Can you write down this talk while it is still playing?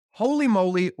Holy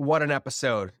moly, what an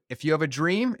episode. If you have a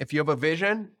dream, if you have a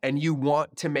vision, and you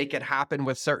want to make it happen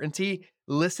with certainty,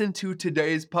 listen to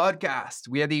today's podcast.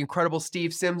 We had the incredible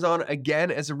Steve Sims on again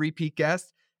as a repeat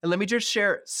guest. And let me just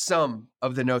share some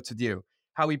of the notes with you.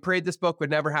 How we prayed this book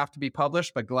would never have to be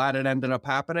published, but glad it ended up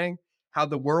happening. How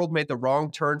the world made the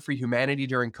wrong turn for humanity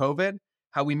during COVID.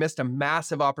 How we missed a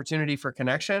massive opportunity for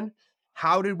connection.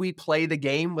 How did we play the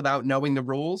game without knowing the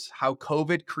rules? How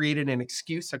COVID created an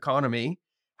excuse economy.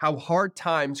 How hard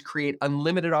times create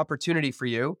unlimited opportunity for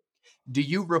you. Do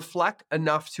you reflect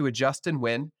enough to adjust and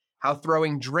win? How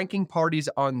throwing drinking parties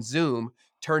on Zoom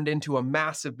turned into a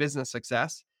massive business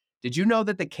success. Did you know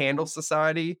that the Candle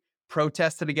Society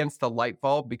protested against the light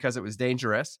bulb because it was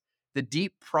dangerous? The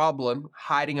deep problem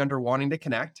hiding under wanting to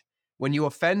connect. When you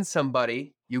offend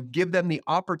somebody, you give them the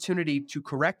opportunity to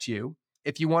correct you.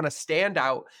 If you want to stand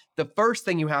out, the first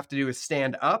thing you have to do is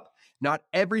stand up. Not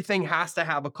everything has to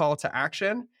have a call to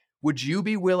action. Would you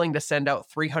be willing to send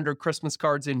out 300 Christmas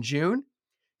cards in June?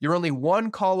 You're only one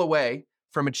call away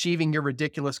from achieving your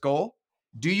ridiculous goal.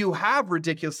 Do you have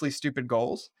ridiculously stupid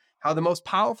goals? How the most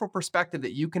powerful perspective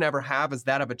that you can ever have is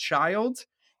that of a child.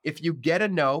 If you get a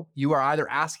no, you are either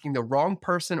asking the wrong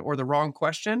person or the wrong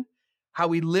question. How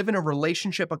we live in a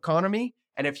relationship economy.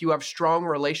 And if you have strong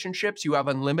relationships, you have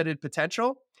unlimited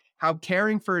potential. How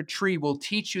caring for a tree will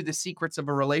teach you the secrets of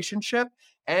a relationship.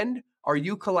 And are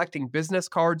you collecting business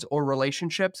cards or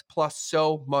relationships, plus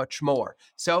so much more?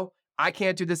 So I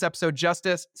can't do this episode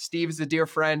justice. Steve is a dear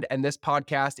friend, and this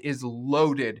podcast is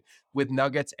loaded with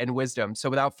nuggets and wisdom.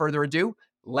 So without further ado,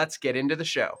 let's get into the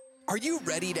show. Are you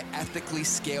ready to ethically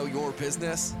scale your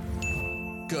business?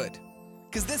 Good.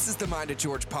 Because this is the Mind of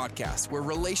George podcast, where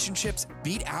relationships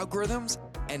beat algorithms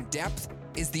and depth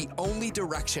is the only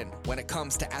direction when it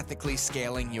comes to ethically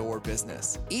scaling your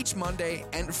business. Each Monday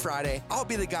and Friday, I'll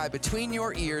be the guy between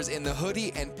your ears in the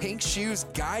hoodie and pink shoes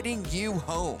guiding you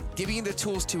home, giving you the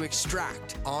tools to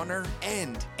extract, honor,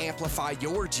 and amplify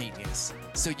your genius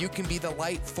so you can be the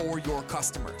light for your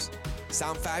customers.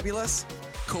 Sound fabulous?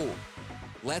 Cool.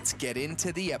 Let's get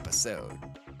into the episode.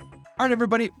 All right,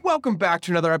 everybody, welcome back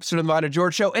to another episode of the Mind of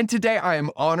George Show. And today I am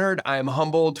honored, I am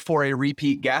humbled for a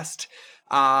repeat guest.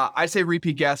 I say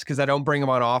repeat guest because I don't bring him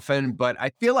on often, but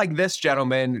I feel like this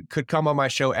gentleman could come on my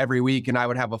show every week and I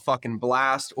would have a fucking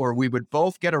blast, or we would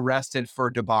both get arrested for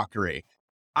debauchery.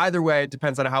 Either way, it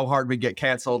depends on how hard we get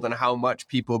canceled and how much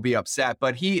people be upset.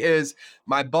 But he is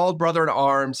my bald brother in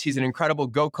arms. He's an incredible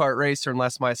go-kart racer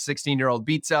unless my 16-year-old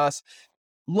beats us.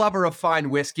 Lover of fine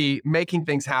whiskey, making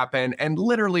things happen, and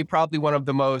literally probably one of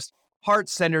the most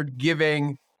heart-centered,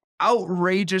 giving,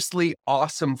 outrageously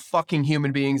awesome fucking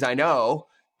human beings I know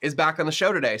is back on the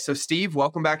show today. So Steve,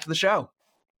 welcome back to the show.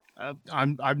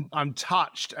 I'm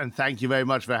touched, and thank you very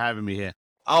much for having me here.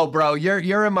 Oh, bro,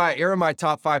 you're in my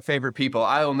top 5 favorite people.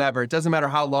 I will never. It doesn't matter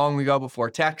how long we go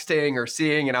before texting or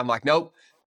seeing, and I'm like, nope.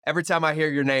 Every time I hear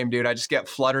your name, dude, I just get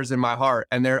flutters in my heart.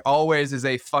 And there always is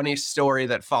a funny story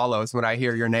that follows when I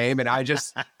hear your name. And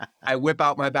I whip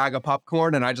out my bag of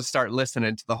popcorn and I just start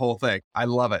listening to the whole thing. I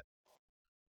love it.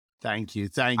 Thank you.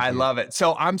 Thank you. I love it.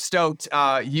 So I'm stoked.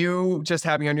 You just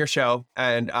had me on your show,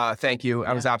 and thank you.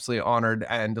 I was absolutely honored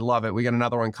and love it. We got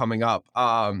another one coming up.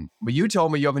 But you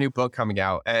told me you have a new book coming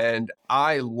out, and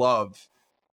I love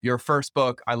your first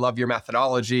book. I love your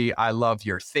methodology. I love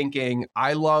your thinking.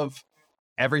 I love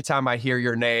every time I hear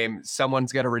your name,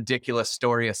 someone's got a ridiculous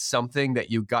story of something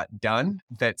that you got done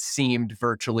that seemed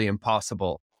virtually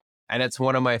impossible. And it's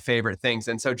one of my favorite things.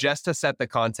 And so just to set the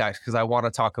context, because I want to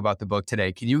talk about the book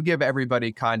today, can you give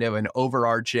everybody kind of an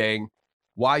overarching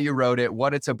why you wrote it,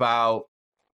 what it's about?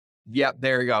 Yep,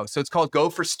 there you go. So it's called Go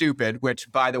for Stupid,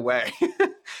 which, by the way,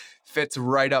 fits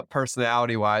right up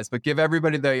personality-wise. But give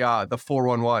everybody the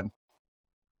 411.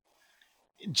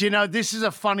 Do you know, this is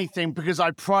a funny thing because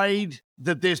I prayed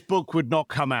that this book would not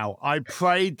come out. I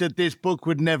prayed that this book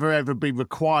would never, ever be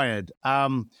required.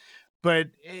 But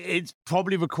it's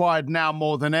probably required now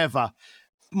more than ever.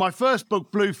 My first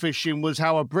book, Blue Fishing, was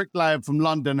how a bricklayer from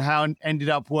London ended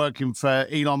up working for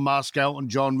Elon Musk, Elton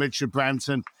John, Richard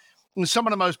Branson, and some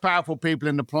of the most powerful people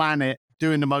in the planet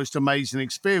doing the most amazing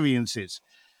experiences.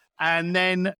 And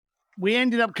then we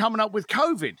ended up coming up with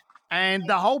COVID. And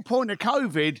the whole point of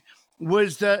COVID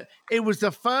was that it was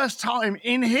the first time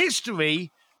in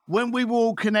history when we were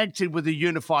all connected with a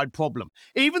unified problem.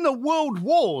 Even the world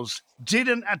wars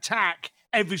didn't attack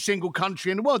every single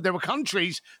country in the world. There were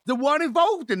countries that weren't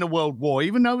involved in the world war,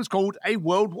 even though it was called a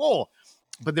world war.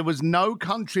 But there was no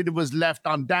country that was left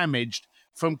undamaged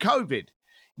from COVID.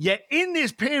 Yet in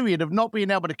this period of not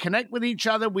being able to connect with each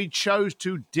other, we chose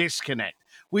to disconnect.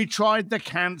 We tried the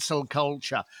cancel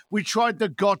culture. We tried the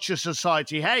gotcha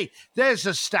society. Hey, there's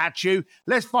a statue.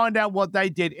 Let's find out what they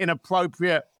did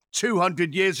inappropriate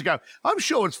 200 years ago. I'm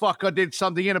sure as fuck I did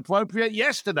something inappropriate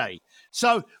yesterday.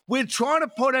 So we're trying to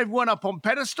put everyone up on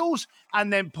pedestals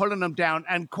and then pulling them down.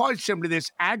 And quite simply,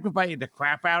 this aggravated the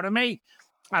crap out of me.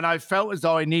 And I felt as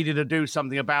though I needed to do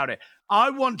something about it. I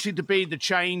wanted to be the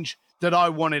change that I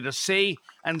wanted to see.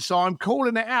 And so I'm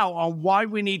calling it out on why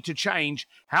we need to change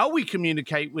how we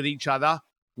communicate with each other,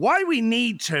 why we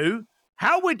need to,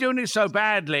 how we're doing it so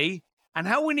badly, and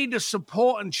how we need to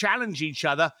support and challenge each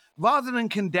other rather than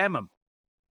condemn them.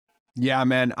 Yeah,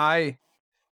 man, I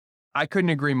couldn't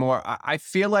agree more. I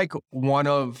feel like one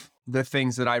of the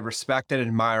things that I respect and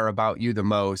admire about you the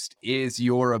most is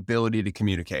your ability to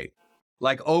communicate,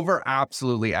 like over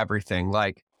absolutely everything.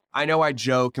 Like, I know I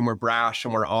joke and we're brash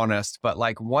and we're honest, but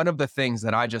like one of the things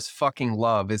that I just fucking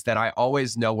love is that I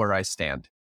always know where I stand.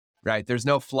 Right? There's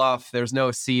no fluff. There's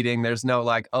no seeding. There's no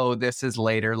like, oh, this is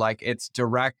later. Like, it's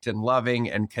direct and loving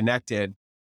and connected.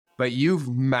 But you've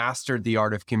mastered the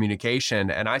art of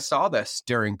communication. And I saw this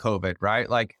during COVID, right?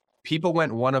 Like, people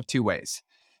went one of two ways.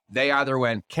 They either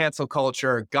went cancel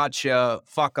culture, gotcha,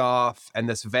 fuck off, and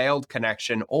this veiled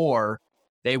connection, or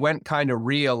they went kind of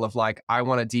real of like, I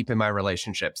want to deepen my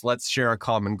relationships. Let's share a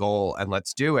common goal and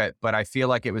let's do it. But I feel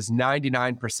like it was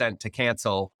 99% to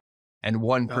cancel and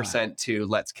 1% to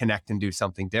let's connect and do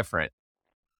something different.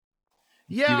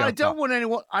 Yeah, I don't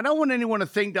want anyone to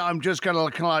think that I'm just going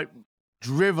to kind of like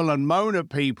drivel and moan at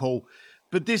people,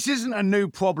 but this isn't a new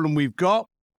problem we've got.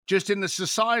 Just in the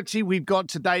society we've got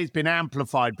today has been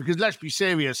amplified because let's be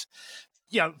serious.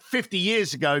 50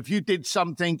 years ago, if you did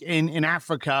something in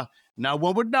Africa, no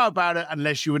one would know about it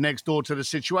unless you were next door to the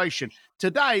situation.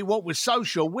 Today, what was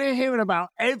social, we're hearing about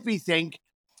everything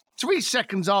 3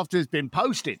 seconds after it's been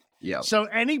posted. Yeah. So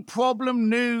any problem,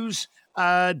 news,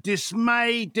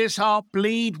 dismay, disheart,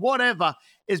 bleed, whatever,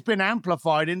 has been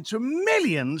amplified into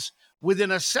millions within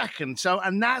a second. So,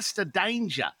 and that's the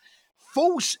danger.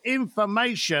 False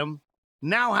information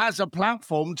now has a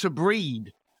platform to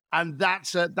breed. And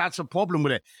that's a problem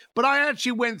with it. But I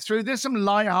actually went through, there's some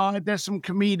lighthearted, there's some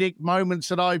comedic moments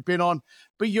that I've been on.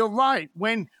 But you're right.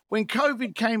 When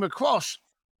COVID came across,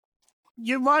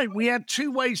 you're right. We had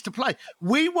two ways to play.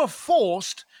 We were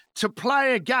forced to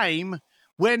play a game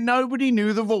where nobody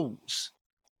knew the rules.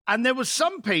 And there were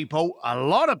some people, a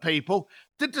lot of people,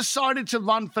 that decided to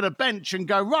run for the bench and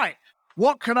go, right,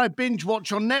 what can I binge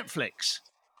watch on Netflix?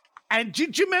 And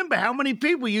did you remember how many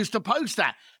people used to post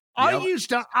that? I used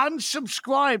to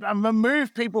unsubscribe and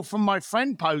remove people from my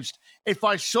friend post if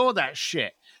I saw that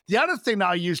shit. The other thing that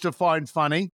I used to find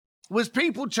funny was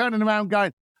people turning around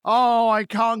going, oh, I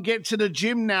can't get to the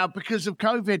gym now because of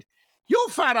COVID. Your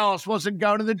fat ass wasn't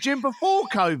going to the gym before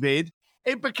COVID.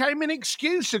 It became an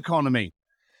excuse economy.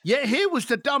 Yet here was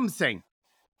the dumb thing.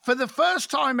 For the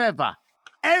first time ever,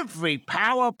 every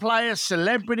power player,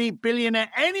 celebrity, billionaire,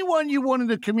 anyone you wanted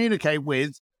to communicate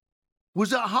with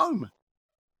was at home.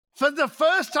 For the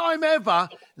first time ever,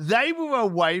 they were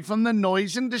away from the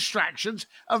noise and distractions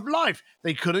of life.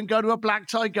 They couldn't go to a black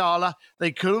tie gala.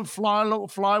 They couldn't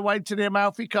fly away to the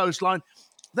Amalfi coastline.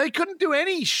 They couldn't do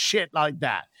any shit like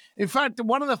that. In fact,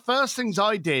 one of the first things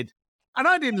I did, and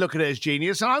I didn't look at it as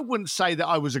genius, and I wouldn't say that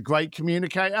I was a great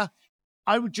communicator.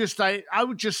 I would just say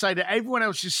that everyone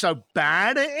else is so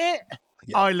bad at it.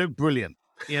 Yeah. I look brilliant,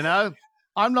 you know?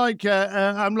 I'm like a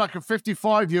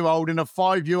 55-year-old in a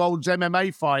 5-year-old's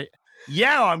MMA fight.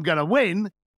 Yeah, I'm going to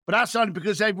win, but that's only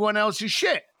because everyone else is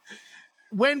shit.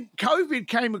 When COVID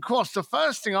came across, the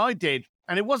first thing I did,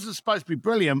 and it wasn't supposed to be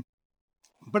brilliant,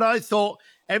 but I thought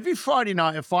every Friday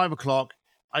night at 5 o'clock,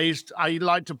 I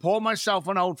like to pour myself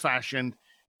an old-fashioned,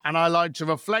 and I like to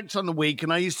reflect on the week,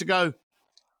 and I used to go,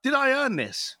 did I earn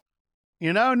this?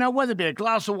 You know, now whether it be a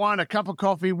glass of wine, a cup of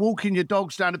coffee, walking your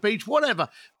dogs down the beach, whatever.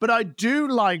 But I do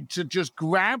like to just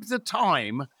grab the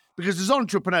time, because as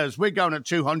entrepreneurs, we're going at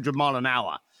 200 miles an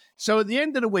hour. So at the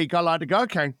end of the week, I like to go,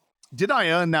 okay, did I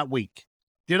earn that week?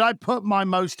 Did I put my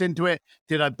most into it?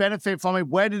 Did I benefit from it?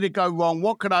 Where did it go wrong?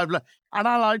 What could I have learned? And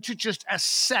I like to just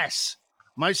assess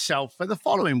myself for the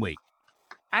following week.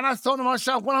 And I thought to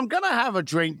myself, well, I'm going to have a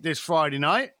drink this Friday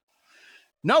night.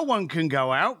 No one can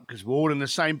go out because we're all in the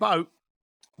same boat.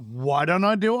 Why don't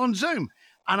I do it on Zoom?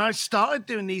 And I started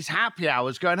doing these happy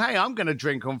hours going, hey, I'm going to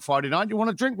drink on Friday night. You want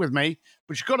to drink with me?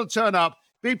 But you've got to turn up,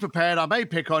 be prepared. I may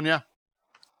pick on you.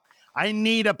 I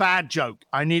need a bad joke.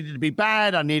 I needed to be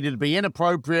bad. I needed to be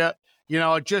inappropriate. You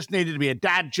know, I just needed to be a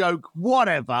dad joke,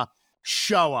 whatever.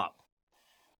 Show up.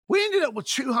 We ended up with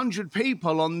 200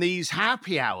 people on these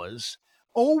happy hours,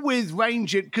 all with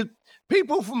ranging, because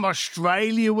People from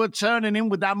Australia were turning in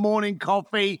with that morning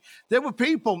coffee. There were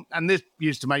people, and this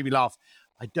used to make me laugh.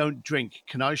 I don't drink.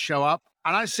 Can I show up?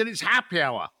 And I said, it's happy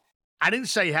hour. I didn't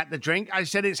say you had to drink. I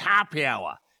said, it's happy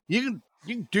hour. You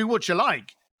can do what you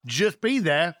like. Just be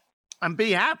there and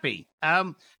be happy.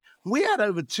 We had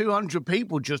over 200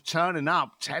 people just turning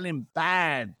up, telling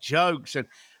bad jokes. And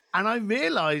I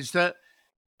realized that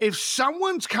if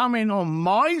someone's coming on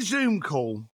my Zoom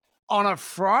call on a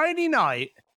Friday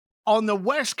night on the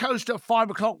West Coast at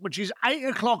 5 o'clock, which is 8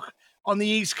 o'clock on the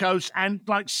East Coast and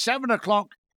like 7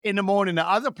 o'clock in the morning at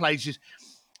other places,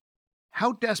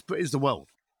 how desperate is the world?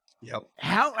 Yep.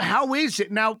 How is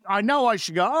it? Now, I know I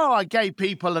should go, oh, I gave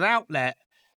people an outlet,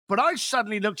 but I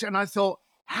suddenly looked at it and I thought,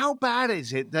 how bad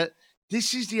is it that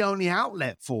this is the only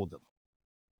outlet for them?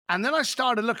 And then I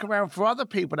started looking around for other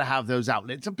people to have those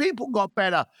outlets, and people got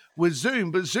better with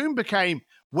Zoom, but Zoom became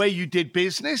where you did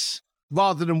business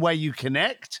rather than where you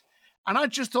connect. And I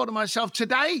just thought to myself,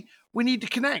 today we need to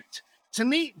connect.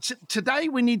 Today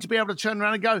we need to be able to turn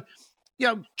around and go,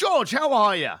 George, how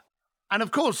are you? And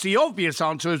of course, the obvious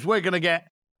answer is we're going to get,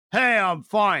 hey, I'm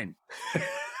fine.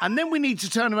 And then we need to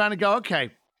turn around and go,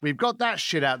 okay, we've got that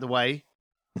shit out of the way.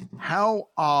 How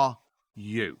are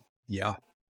you? Yeah.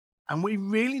 And we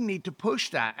really need to push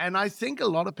that. And I think a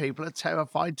lot of people are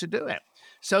terrified to do it.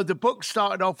 So the book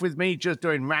started off with me just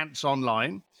doing rants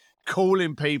online,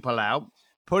 calling people out,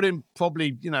 putting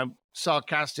probably,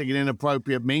 sarcastic and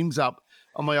inappropriate memes up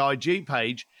on my IG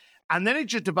page. And then it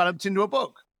just developed into a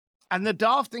book. And the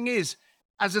daft thing is,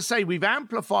 as I say, we've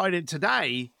amplified it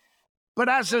today, but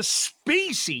as a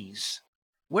species,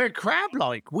 we're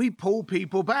crab-like. We pull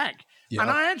people back. Yeah.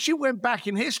 And I actually went back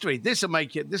in history. This will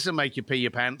make you pee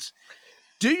your pants.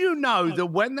 Do you know that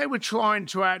when they were trying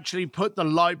to actually put the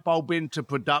light bulb into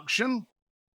production,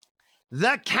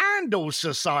 the Candle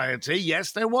Society,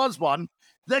 yes, there was one,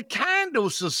 the Candle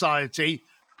Society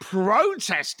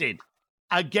protested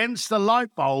against the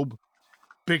light bulb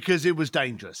because it was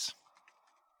dangerous.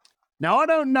 Now, I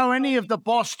don't know any of the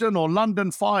Boston or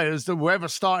London fires that were ever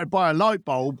started by a light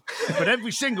bulb, but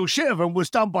every single shit of them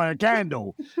was done by a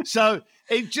candle. So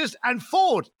it just, and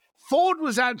Ford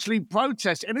was actually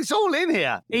protesting, and it's all in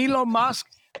here. Elon Musk,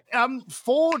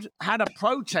 Ford had a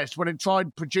protest when it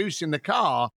tried producing the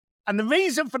car. And the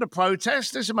reason for the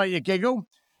protest, this will make you giggle,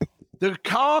 the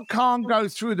car can't go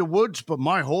through the woods, but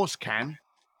my horse can.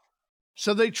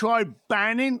 So they tried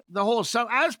banning the horse. So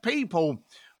as people,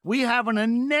 we have an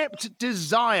inept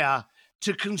desire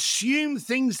to consume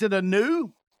things that are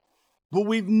new, but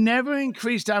we've never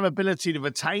increased our ability to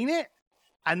retain it.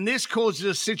 And this causes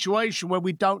a situation where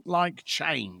we don't like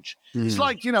change. It's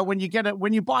like, when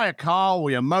you buy a car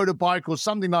or your motorbike or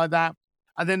something like that,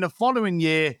 and then the following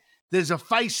year, there's a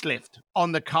facelift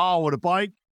on the car or the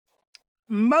bike.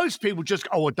 Most people just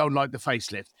go, I don't like the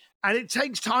facelift. And it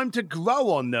takes time to grow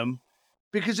on them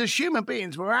because as human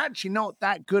beings, we're actually not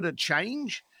that good at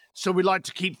change. So we like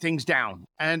to keep things down.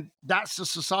 And that's the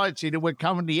society that we're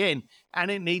currently in, and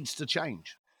it needs to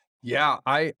change. Yeah,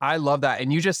 I love that.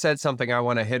 And you just said something I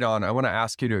want to hit on. I want to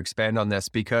ask you to expand on this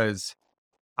because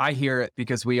I hear it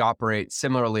because we operate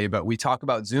similarly, but we talk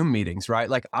about Zoom meetings, right?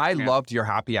 Like I loved your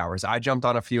happy hours. I jumped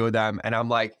on a few of them and I'm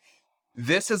like,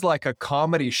 this is like a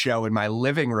comedy show in my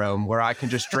living room where I can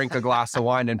just drink a glass of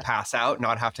wine and pass out,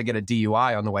 not have to get a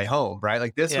DUI on the way home, right?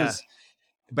 Like this was...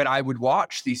 But I would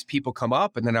watch these people come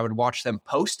up and then I would watch them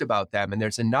post about them. And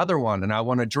there's another one and I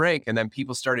want to drink. And then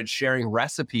people started sharing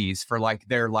recipes for like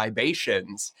their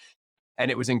libations. And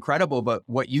it was incredible. But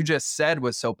what you just said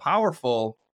was so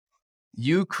powerful.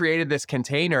 You created this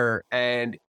container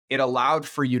and it allowed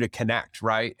for you to connect,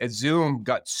 right? As Zoom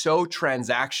got so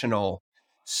transactional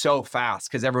so fast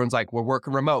because everyone's like, we're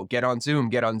working remote, get on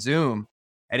Zoom.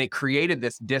 And it created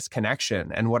this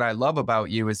disconnection. And what I love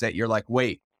about you is that you're like,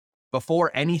 wait,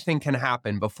 before anything can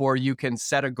happen, before you can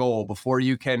set a goal, before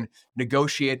you can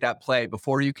negotiate that play,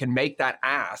 before you can make that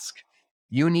ask,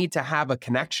 you need to have a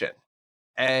connection.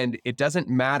 And it doesn't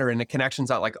matter. And the connection's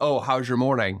not like, oh, how's your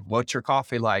morning? What's your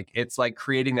coffee like? It's like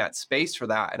creating that space for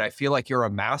that. And I feel like you're a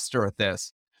master at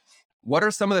this. What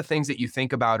are some of the things that you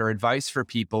think about or advice for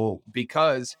people?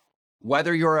 Because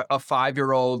whether you're a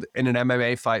 5-year-old in an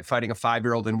MMA fight, fighting a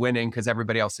 5-year-old and winning because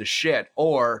everybody else is shit,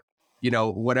 or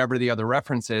whatever the other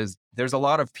reference is, there's a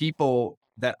lot of people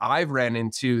that I've ran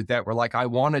into that were like, I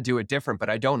want to do it different, but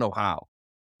I don't know how.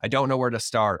 I don't know where to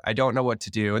start. I don't know what to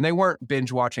do. And they weren't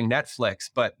binge watching Netflix,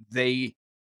 but they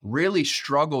really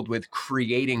struggled with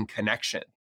creating connection,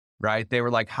 right? They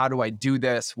were like, how do I do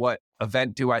this? What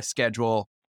event do I schedule?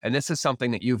 And this is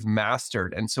something that you've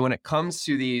mastered. And so when it comes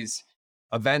to these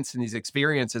events and these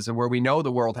experiences, and where we know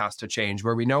the world has to change,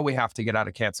 where we know we have to get out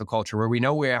of cancel culture, where we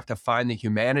know we have to find the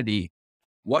humanity,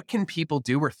 what can people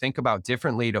do or think about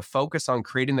differently to focus on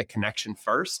creating the connection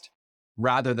first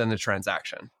rather than the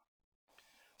transaction?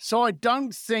 So I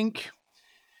don't think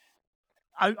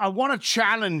I want to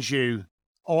challenge you,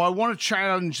 or I want to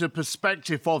challenge the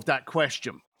perspective of that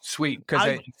question. Sweet, because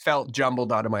it felt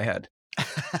jumbled out of my head.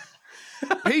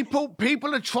 People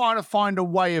are trying to find a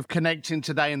way of connecting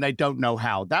today, and they don't know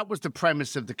how. That was the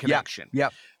premise of the connection.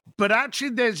 Yep. But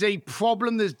actually, there's a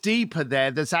problem that's deeper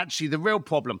there. That's actually the real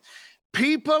problem.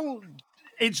 People,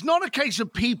 it's not a case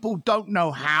of people don't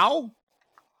know how.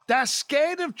 They're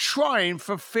scared of trying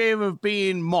for fear of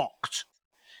being mocked.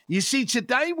 You see,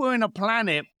 today we're in a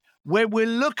planet where we're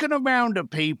looking around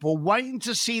at people, waiting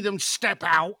to see them step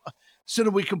out so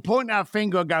that we can point our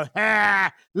finger and go,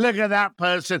 ah, look at that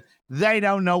person. They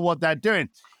don't know what they're doing.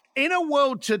 In a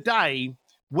world today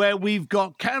where we've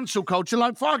got cancel culture,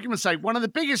 like for argument's sake, one of the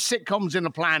biggest sitcoms in the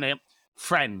planet,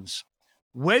 Friends,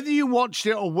 whether you watched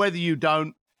it or whether you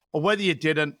don't, or whether you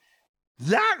didn't,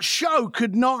 that show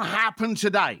could not happen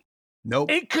today. Nope.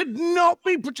 It could not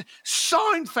be.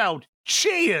 Seinfeld,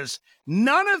 Cheers,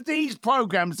 none of these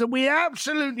programs that we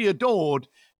absolutely adored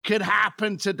could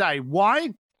happen today. Why?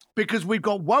 Because we've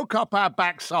got woke up our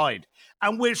backside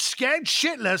and we're scared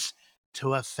shitless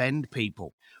to offend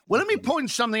people. Well, let me point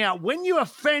something out. When you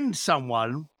offend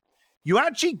someone, you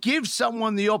actually give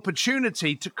someone the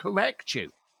opportunity to correct you.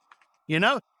 You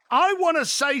know, I want to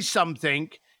say something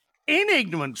in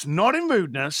ignorance, not in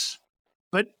rudeness,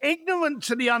 but ignorant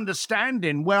to the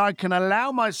understanding where I can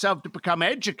allow myself to become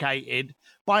educated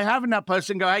by having that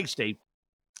person go, hey, Steve,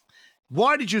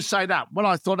 why did you say that? Well,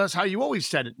 I thought that's how you always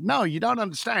said it. No, you don't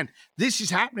understand. This is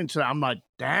happening to that. I'm like,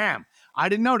 damn, I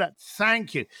didn't know that.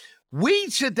 Thank you. We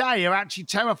today are actually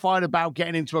terrified about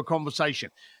getting into a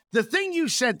conversation. The thing you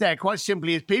said there, quite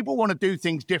simply, is people want to do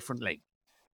things differently.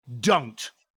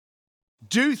 Don't.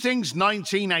 Do things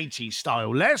 1980s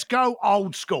style. Let's go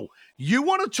old school. You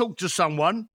want to talk to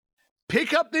someone,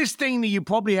 pick up this thing that you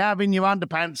probably have in your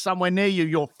underpants somewhere near you,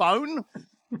 your phone,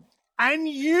 and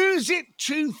use it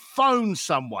to phone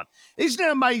someone. Isn't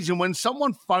it amazing when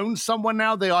someone phones someone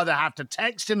now, they either have to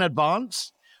text in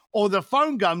advance or the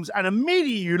phone comes and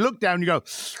immediately you look down and you go,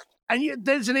 and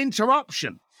there's an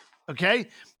interruption, okay?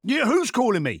 Who's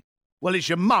calling me? Well, it's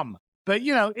your mum. But,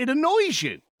 it annoys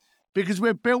you because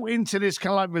we're built into this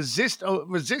kind of like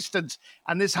resistance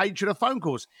and this hatred of phone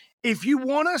calls. If you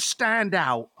want to stand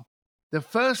out, the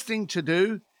first thing to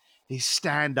do is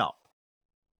stand up.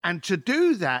 And to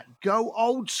do that, go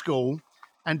old school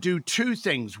and do two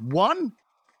things. One,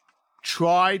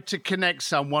 try to connect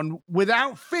someone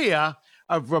without fear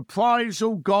of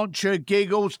reprisal, gotcha,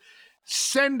 giggles.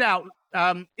 Send out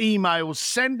emails,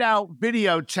 send out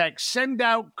video texts, send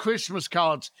out Christmas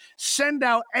cards, send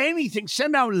out anything,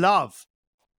 send out love.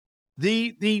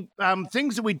 The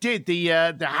things that we did,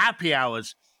 the happy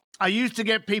hours, I used to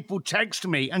get people text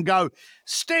me and go,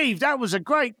 Steve, that was a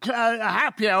great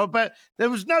happy hour, but there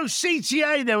was no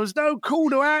CTA, there was no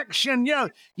call to action. You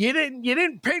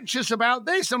didn't pitch us about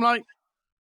this. I'm like,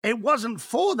 it wasn't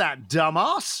for that,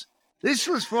 dumbass. This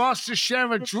was for us to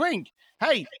share a drink.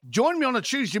 Hey, join me on a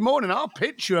Tuesday morning. I'll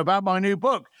pitch you about my new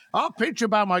book. I'll pitch you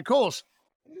about my course.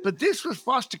 But this was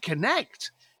for us to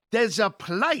connect. There's a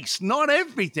place. Not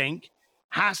everything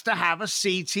has to have a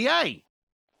CTA.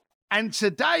 And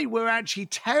today we're actually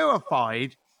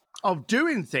terrified of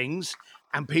doing things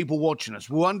and people watching us.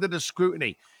 We're under the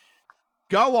scrutiny.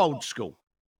 Go old school.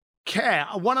 Care.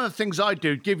 One of the things I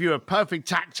do, give you a perfect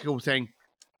tactical thing,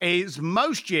 is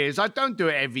most years, I don't do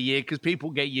it every year because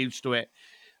people get used to it,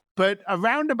 but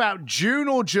around about June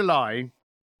or July,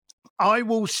 I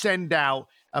will send out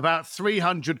about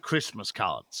 300 Christmas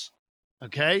cards,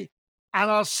 okay?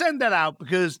 And I'll send that out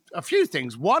because a few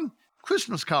things. One,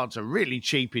 Christmas cards are really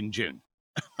cheap in June.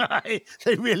 They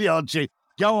really are cheap.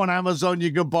 Go on Amazon,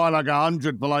 you can buy like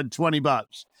 100 for like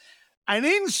 $20. And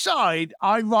inside,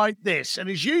 I write this, and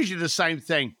it's usually the same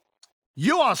thing.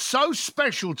 You are so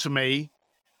special to me,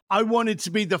 I wanted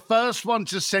to be the first one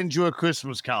to send you a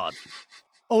Christmas card.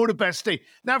 All the best, Steve.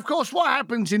 Now, of course, what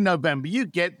happens in November? You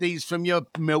get these from your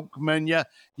milkman,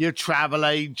 your travel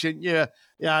agent, your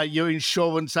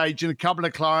insurance agent, a couple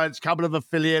of clients, a couple of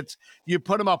affiliates. You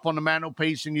put them up on the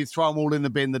mantelpiece and you throw them all in the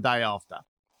bin the day after.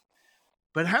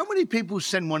 But how many people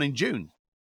send one in June?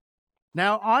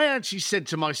 Now, I actually said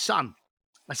to my son,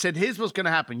 I said, here's what's going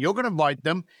to happen. You're going to write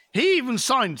them. He even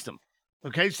signs them.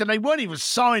 Okay, so they weren't even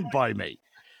signed by me.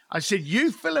 I said,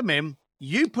 you fill them in.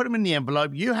 You put them in the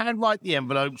envelope. You handwrite the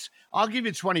envelopes. I'll give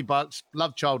you $20.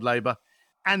 Love child labor.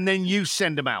 And then you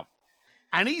send them out.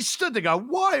 And he stood there going,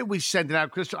 why are we sending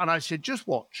out Christmas? And I said, just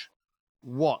watch.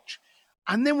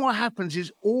 And then what happens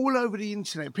is all over the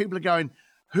internet, people are going,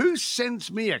 who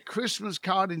sends me a Christmas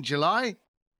card in July?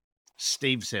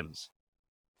 Steve Sims.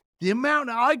 The amount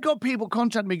I got people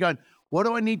contacting me going, what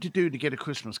do I need to do to get a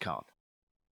Christmas card?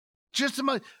 Just the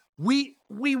most, we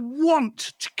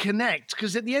want to connect,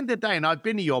 because at the end of the day, and I've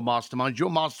been to your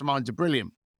masterminds are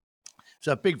brilliant.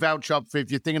 So a big voucher up for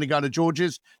if you're thinking of going to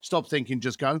George's, stop thinking,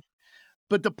 just go.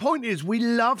 But the point is, we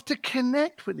love to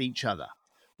connect with each other.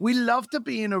 We love to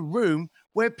be in a room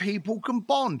where people can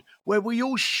bond, where we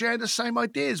all share the same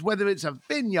ideas, whether it's a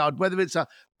vineyard, whether it's a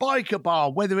biker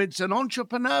bar, whether it's an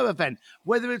entrepreneur event,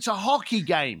 whether it's a hockey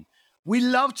game. We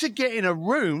love to get in a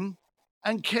room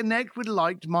and connect with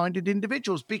like-minded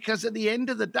individuals, because at the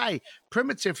end of the day,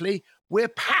 primitively, we're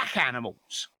pack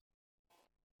animals.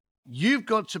 You've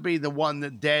got to be the one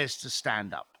that dares to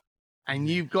stand up. And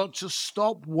you've got to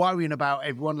stop worrying about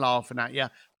everyone laughing at you,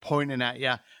 pointing at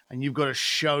you, and you've got to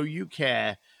show you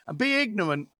care and be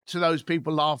ignorant to those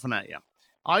people laughing at you.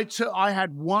 I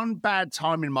had one bad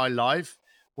time in my life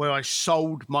where I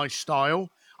sold my style.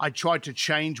 I tried to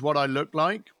change what I looked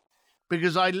like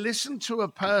because I listened to a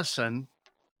person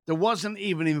that wasn't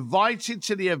even invited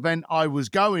to the event I was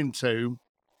going to,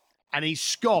 and he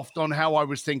scoffed on how I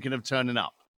was thinking of turning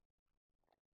up.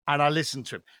 And I listened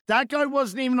to him. That guy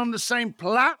wasn't even on the same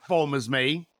platform as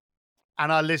me,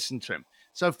 and I listened to him.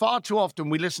 So far too often,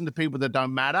 we listen to people that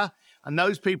don't matter, and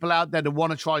those people out there that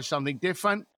want to try something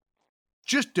different,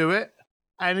 just do it.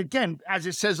 And again, as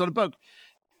it says on the book,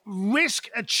 risk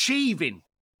achieving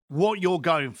what you're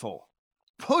going for.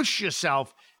 Push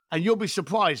yourself, and you'll be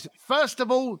surprised. First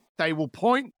of all, they will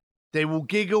point, they will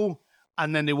giggle,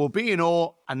 and then they will be in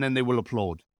awe, and then they will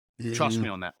applaud. Trust me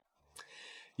on that.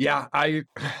 Yeah,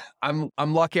 I'm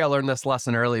lucky I learned this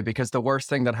lesson early, because the worst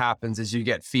thing that happens is you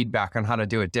get feedback on how to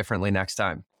do it differently next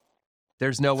time.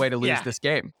 There's no way to lose this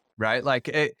game, right? Like,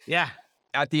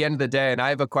 at the end of the day, and I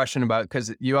have a question about,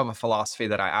 because you have a philosophy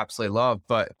that I absolutely love,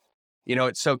 but you know,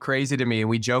 it's so crazy to me, and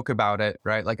we joke about it,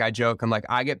 right? Like I joke, I'm like,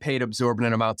 I get paid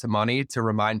exorbitant amounts of money to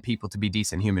remind people to be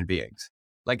decent human beings.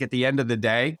 Like at the end of the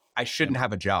day, I shouldn't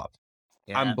have a job.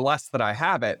 Yeah. I'm blessed that I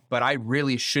have it, but I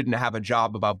really shouldn't have a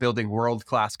job about building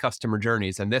world-class customer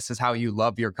journeys. And this is how you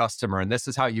love your customer. And this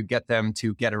is how you get them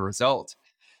to get a result.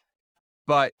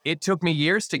 But it took me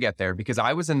years to get there, because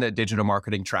I was in the digital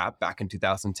marketing trap back in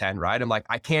 2010, right? I'm like,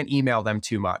 I can't email them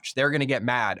too much. They're going to get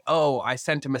mad. Oh, I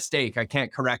sent a mistake. I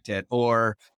can't correct it.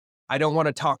 Or I don't want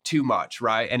to talk too much,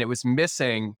 right? And it was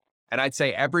missing. And I'd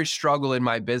say every struggle in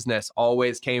my business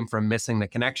always came from missing the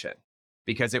connection,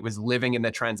 because it was living in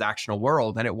the transactional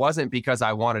world. And it wasn't because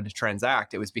I wanted to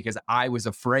transact. It was because I was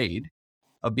afraid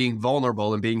of being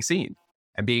vulnerable and being seen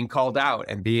and being called out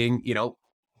and being, you know,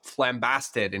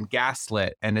 flambasted and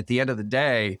gaslit. And at the end of the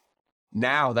day,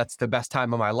 now that's the best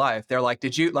time of my life. They're like,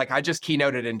 I just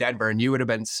keynoted in Denver, and you would have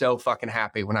been so fucking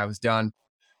happy when I was done.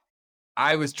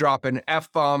 I was dropping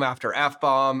F-bomb after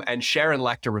F-bomb, and Sharon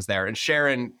Lecter was there. And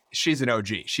Sharon, she's an OG.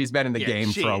 She's been in the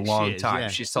game for a long time.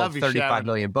 She sold 35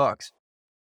 million books.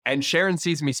 And Sharon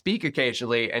sees me speak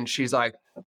occasionally, and she's like,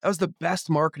 that was the best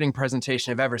marketing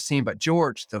presentation I've ever seen. But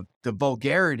George, the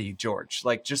vulgarity, George,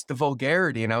 like just the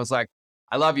vulgarity. And I was like,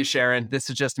 I love you, Sharon. This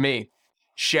is just me.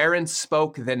 Sharon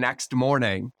spoke the next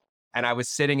morning, and I was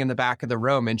sitting in the back of the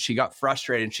room, and she got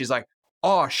frustrated, and she's like,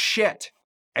 oh shit.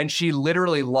 And she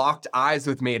literally locked eyes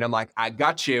with me, and I'm like, I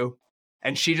got you.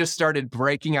 And she just started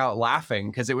breaking out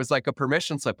laughing, because it was like a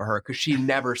permission slip of her, because she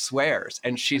never swears.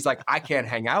 And she's like, I can't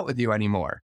hang out with you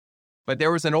anymore. But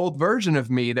there was an old version of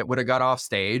me that would have got off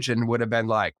stage and would have been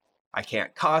like, I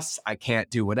can't cuss, I can't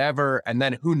do whatever. And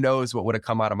then who knows what would have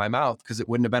come out of my mouth, because it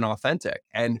wouldn't have been authentic.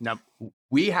 And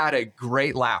we had a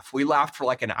great laugh. We laughed for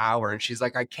like an hour, and she's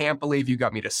like, I can't believe you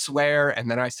got me to swear. And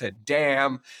then I said,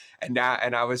 damn. And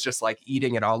I was just like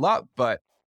eating it all up. But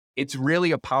it's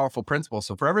really a powerful principle.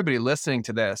 So for everybody listening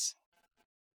to this,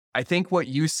 I think what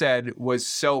you said was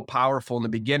so powerful in the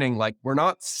beginning. Like, we're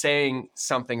not saying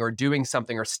something or doing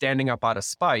something or standing up out of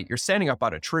spite. You're standing up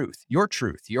out of truth,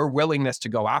 your willingness to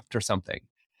go after something.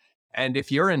 And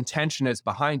if your intention is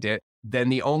behind it, then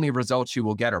the only results you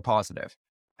will get are positive.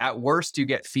 At worst, you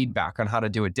get feedback on how to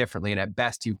do it differently. And at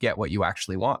best, you get what you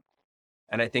actually want.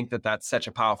 And I think that that's such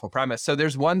a powerful premise. So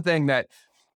there's one thing that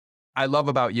I love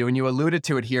about you, and you alluded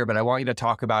to it here, but I want you to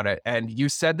talk about it. And you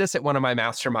said this at one of my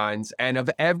masterminds, and of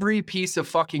every piece of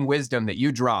fucking wisdom that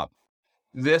you drop,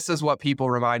 this is what people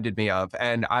reminded me of.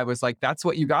 And I was like, that's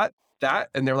what you got? That?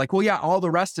 And they're like, well, yeah, all the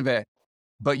rest of it.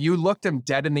 But you looked them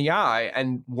dead in the eye,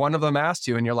 and one of them asked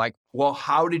you, and you're like, well,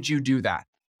 how did you do that?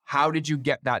 how did you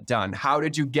get that done? How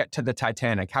did you get to the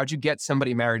Titanic? How'd you get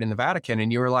somebody married in the Vatican? And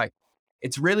you were like,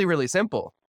 it's really, really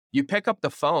simple. You pick up the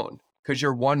phone because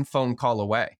you're one phone call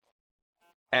away.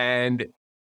 And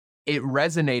it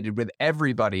resonated with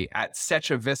everybody at such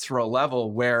a visceral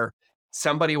level where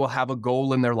somebody will have a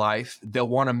goal in their life. They'll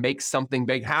want to make something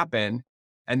big happen.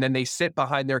 And then they sit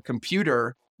behind their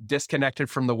computer, disconnected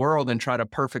from the world, and try to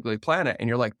perfectly plan it. And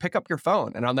you're like, pick up your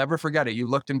phone. And I'll never forget it. You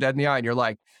looked him dead in the eye and you're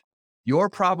like, you're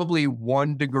probably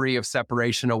 1 degree of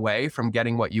separation away from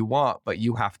getting what you want, but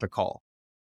you have to call.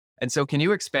 And so can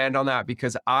you expand on that?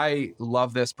 Because I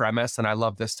love this premise and I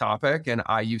love this topic. And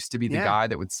I used to be the guy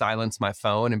that would silence my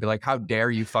phone and be like, how dare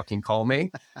you fucking call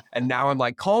me? And now I'm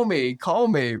like, call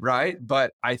me, right?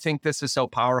 But I think this is so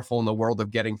powerful in the world of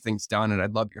getting things done. And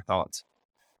I'd love your thoughts.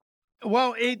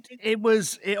 Well,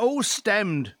 it all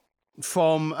stemmed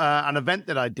from an event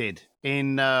that I did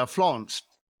in Florence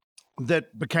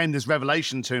that became this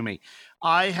revelation to me.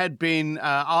 I had been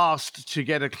asked to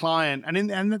get a client,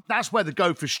 and that's where the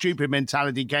go for stupid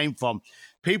mentality came from.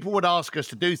 People would ask us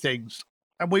to do things,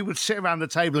 and we would sit around the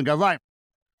table and go, right,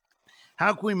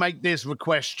 how can we make this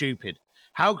request stupid?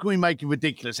 How can we make it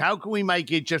ridiculous? How can we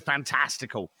make it just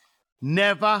fantastical?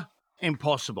 Never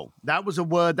impossible. That was a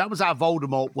word. That was our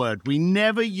Voldemort word. We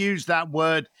never used that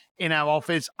word in our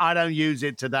office. I don't use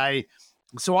it today.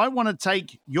 So I want to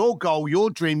take your goal, your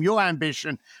dream, your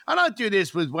ambition. And I do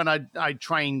this with when I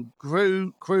train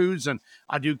crews and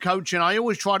I do coaching. I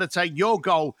always try to take your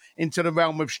goal into the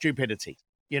realm of stupidity,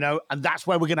 and that's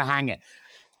where we're going to hang it.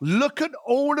 Look at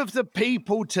all of the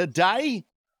people today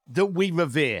that we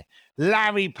revere.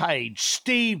 Larry Page,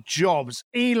 Steve Jobs,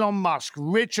 Elon Musk,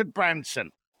 Richard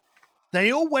Branson.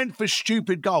 They all went for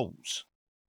stupid goals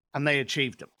and they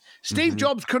achieved them. Steve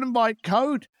Jobs couldn't write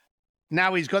code.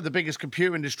 Now he's got the biggest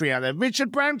computer industry out there.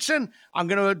 Richard Branson, I'm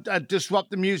going to disrupt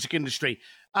the music industry.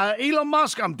 Elon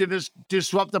Musk, I'm going to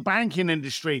disrupt the banking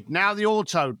industry. Now the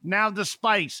auto, now the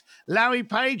space. Larry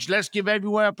Page, let's give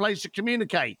everywhere a place to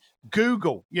communicate.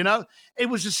 Google, It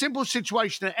was a simple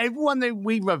situation that everyone that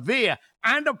we revere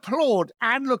and applaud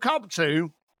and look up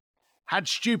to had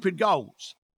stupid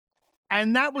goals.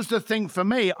 And that was the thing for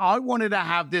me. I wanted to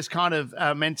have this kind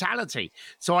of mentality.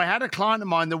 So I had a client of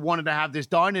mine that wanted to have this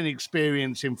dining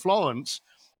experience in Florence.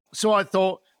 So I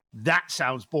thought, that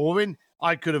sounds boring.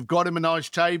 I could have got him a nice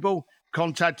table,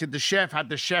 contacted the chef, had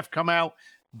the chef come out,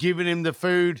 given him the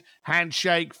food,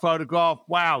 handshake, photograph.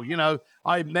 Wow,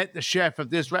 I met the chef of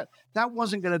this. That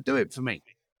wasn't going to do it for me.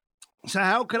 So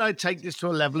how could I take this to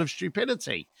a level of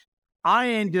stupidity? I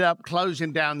ended up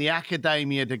closing down the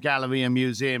Accademia di Galleria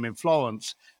Museum in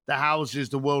Florence that houses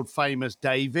the world-famous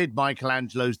David,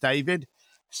 Michelangelo's David.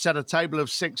 Set a table of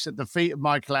 6 at the feet of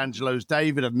Michelangelo's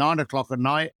David at 9 o'clock at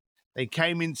night. They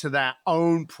came into their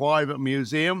own private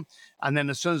museum. And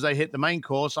then as soon as they hit the main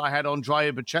course, I had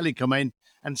Andrea Bocelli come in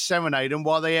and serenade them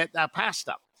while they ate their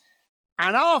pasta.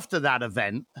 And after that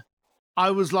event,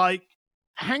 I was like,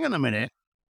 hang on a minute.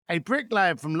 A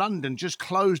bricklayer from London just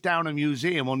closed down a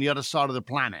museum on the other side of the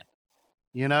planet,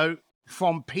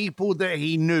 from people that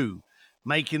he knew,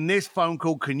 making this phone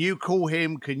call. Can you call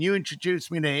him? Can you introduce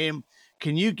me to him?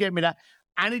 Can you get me that?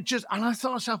 And I thought to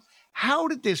myself, how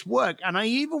did this work? And I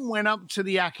even went up to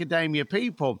the Accademia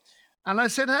people and I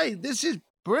said, hey, this is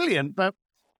brilliant, but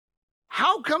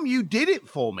how come you did it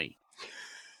for me?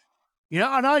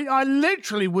 And I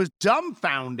literally was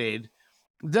dumbfounded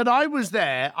that I was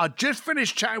there. I just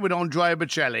finished chatting with Andrea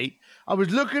Bocelli. I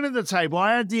was looking at the table.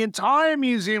 I had the entire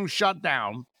museum shut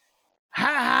down.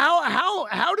 How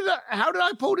did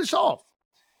I pull this off?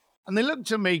 And they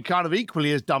looked at me kind of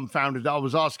equally as dumbfounded that I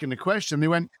was asking the question. They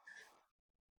went,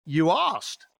 you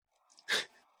asked.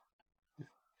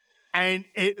 And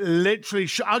it literally,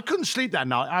 I couldn't sleep that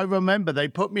night. I remember they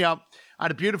put me up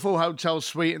at a beautiful hotel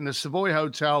suite in the Savoy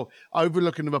Hotel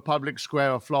overlooking the Republic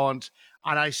Square of Florence.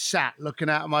 And I sat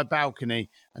looking out of my balcony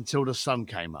until the sun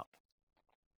came up.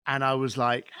 And I was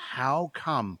like, how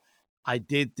come I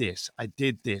did this? I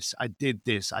did this. I did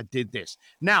this. I did this.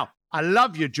 Now, I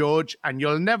love you, George, and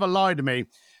you'll never lie to me,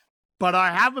 but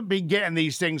I haven't been getting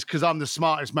these things because I'm the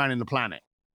smartest man in the planet.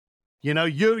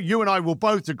 You and I will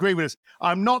both agree with this.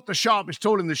 I'm not the sharpest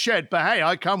tool in the shed, but hey,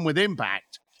 I come with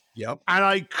impact. Yep. And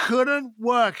I couldn't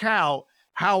work out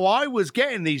how I was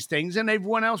getting these things and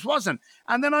everyone else wasn't.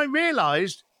 And then I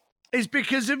realized it's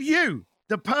because of you,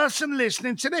 the person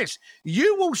listening to this.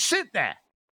 You will sit there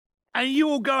and you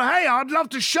will go, hey, I'd love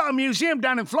to shut a museum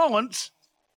down in Florence.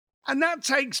 And that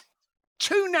takes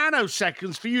 2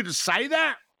 nanoseconds for you to say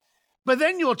that. But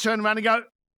then you'll turn around and go,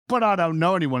 but I don't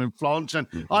know anyone in Florence and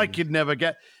I could never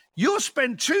get. You'll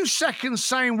spend 2 seconds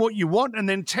saying what you want and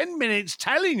then 10 minutes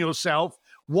telling yourself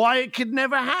why it could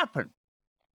never happen.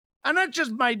 And that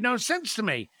just made no sense to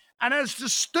me. And as the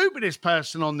stupidest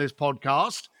person on this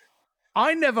podcast,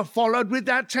 I never followed with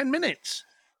that 10 minutes.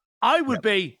 I would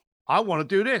be, I want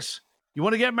to do this. You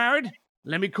want to get married?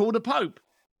 Let me call the Pope.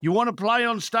 You want to play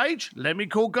on stage? Let me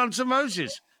call Guns N'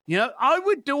 Roses. You know, I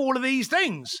would do all of these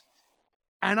things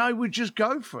and I would just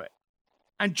go for it.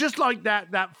 And just like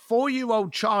that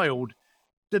 4-year-old child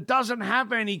that doesn't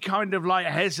have any kind of like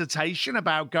hesitation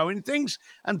about going things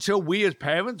until we as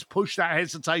parents push that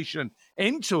hesitation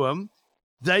into them,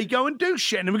 they go and do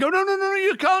shit. And we go, no,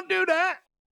 you can't do that.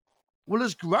 Well,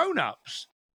 as grown-ups,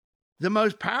 the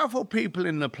most powerful people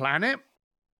in the planet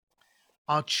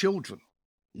are children.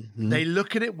 Mm-hmm. They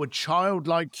look at it with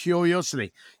childlike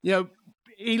curiosity. You know,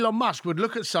 Elon Musk would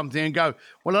look at something and go,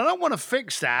 well, I don't want to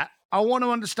fix that. I want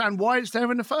to understand why it's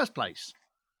there in the first place.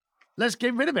 Let's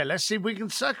get rid of it. Let's see if we can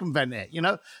circumvent it. You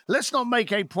know, let's not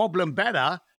make a problem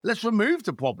better. Let's remove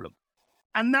the problem.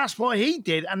 And that's what he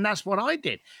did. And that's what I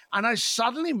did. And I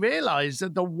suddenly realized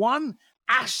that the one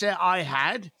asset I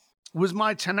had was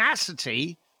my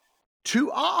tenacity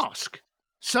to ask.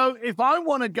 So if I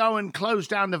want to go and close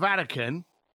down the Vatican,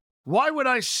 why would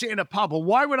I sit in a pub or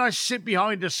why would I sit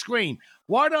behind a screen?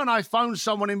 Why don't I phone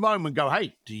someone in Rome and go,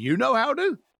 hey, do you know how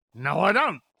to? No, I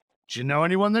don't. Do you know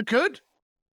anyone that could?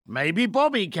 Maybe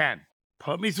Bobby can.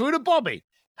 Put me through to Bobby.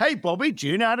 Hey, Bobby, do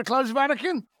you know how to close the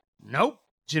Vatican? Nope.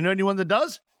 Do you know anyone that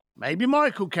does? Maybe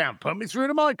Michael can. Put me through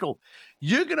to Michael.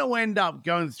 You're going to end up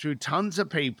going through tons of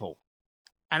people.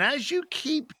 And as you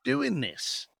keep doing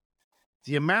this,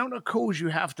 the amount of calls you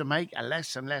have to make are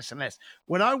less and less and less.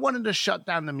 When I wanted to shut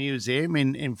down the museum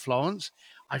in Florence,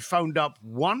 I phoned up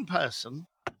one person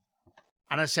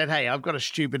and I said, hey, I've got a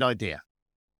stupid idea.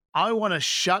 I want to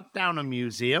shut down a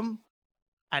museum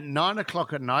at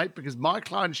 9:00 at night because my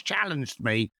clients challenged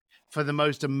me for the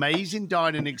most amazing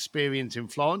dining experience in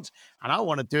Florence, and I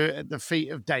want to do it at the feet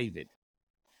of David.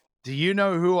 Do you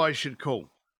know who I should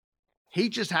call? He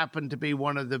just happened to be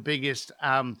one of the biggest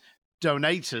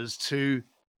donators to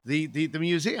the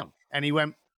museum. And he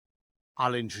went,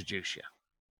 I'll introduce you.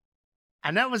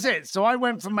 And that was it. So I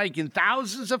went from making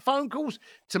thousands of phone calls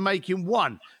to making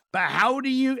one. But how do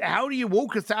you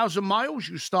walk 1,000 miles?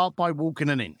 You start by walking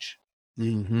an inch.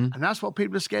 Mm-hmm. And that's what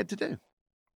people are scared to do.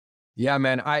 Yeah,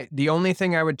 man. The only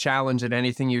thing I would challenge in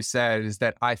anything you said is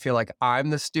that I feel like I'm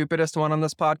the stupidest one on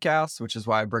this podcast, which is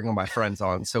why I bring all my friends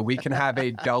on. So we can have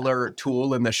a duller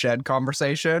tool in the shed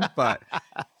conversation. But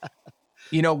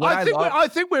you know what I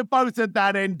think we're both at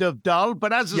that end of dull,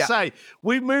 but as I say,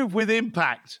 we move with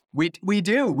impact. We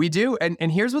do.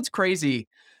 And here's what's crazy.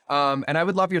 And I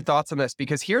would love your thoughts on this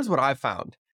because here's what I've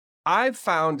found. I've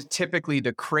found typically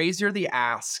the crazier the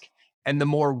ask and the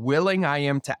more willing I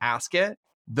am to ask it,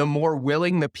 the more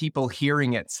willing the people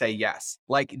hearing it say yes.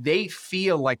 Like they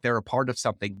feel like they're a part of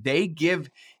something. They give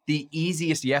the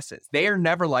easiest yeses. They are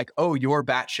never like, oh, you're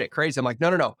batshit crazy. I'm like,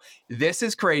 no. This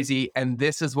is crazy and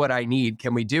this is what I need.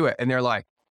 Can we do it? And they're like,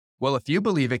 well, if you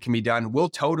believe it can be done, we'll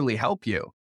totally help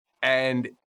you. And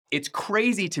it's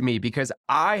crazy to me because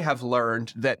I have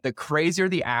learned that the crazier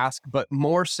the ask, but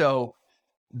more so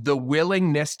the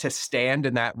willingness to stand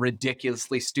in that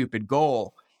ridiculously stupid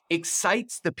goal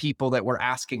excites the people that were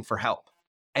asking for help.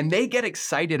 And they get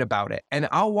excited about it. And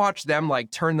I'll watch them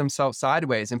like turn themselves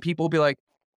sideways and people will be like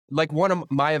one of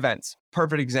my events,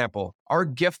 perfect example, our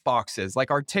gift boxes,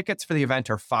 like our tickets for the event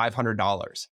are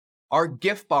 $500. Our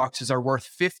gift boxes are worth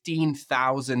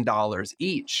 $15,000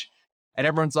 each. And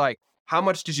everyone's like, how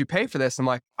much did you pay for this? I'm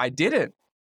like, I didn't.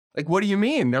 Like, what do you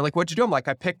mean? They're like, what'd you do? I'm like,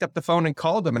 I picked up the phone and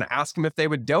called them and asked them if they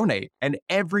would donate. And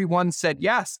everyone said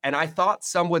yes. And I thought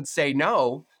some would say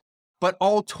no, but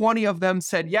all 20 of them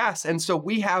said yes. And so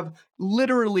we have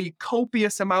literally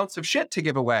copious amounts of shit to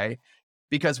give away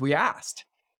because we asked.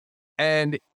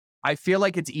 And I feel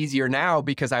like it's easier now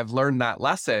because I've learned that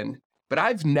lesson, but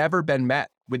I've never been met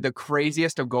with the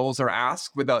craziest of goals or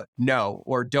asks with a no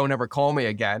or don't ever call me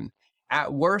again.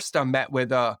 At worst, I'm met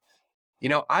with a,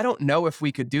 I don't know if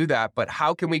we could do that, but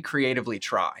how can we creatively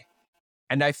try?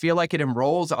 And I feel like it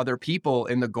enrolls other people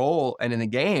in the goal and in the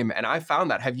game. And I found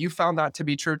that. Have you found that to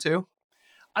be true too?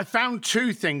 I found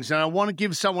two things, and I want to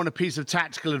give someone a piece of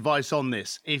tactical advice on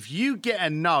this. If you get a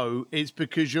no, it's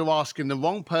because you're asking the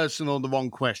wrong person or the wrong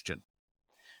question.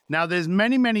 Now, there's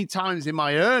many, many times in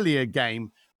my earlier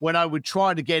game when I would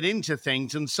try to get into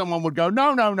things and someone would go,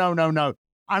 no.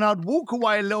 And I'd walk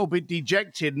away a little bit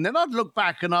dejected. And then I'd look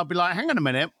back and I'd be like, hang on a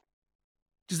minute.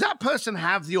 Does that person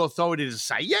have the authority to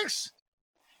say yes?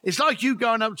 It's like you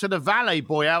going up to the valet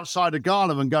boy outside of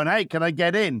Gala and going, hey, can I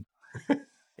get in?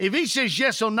 If he says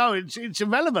yes or no, it's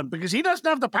irrelevant because he doesn't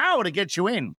have the power to get you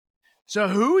in. So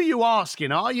who are you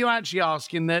asking? Are you actually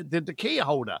asking the key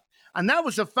holder? And that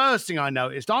was the first thing I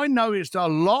noticed. I noticed a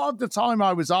lot of the time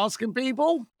I was asking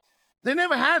people, they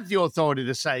never had the authority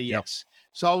to say yes.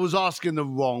 So I was asking the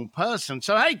wrong person.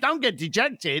 So, hey, don't get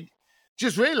dejected.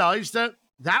 Just realize that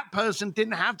that person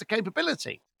didn't have the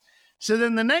capability. So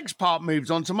then the next part moves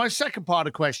on to my second part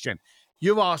of the question.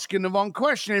 You're asking the wrong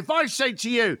question. If I say to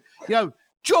you,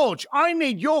 George, I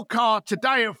need your car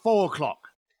today at 4:00,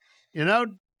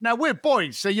 now we're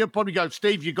boys. So you'll probably go,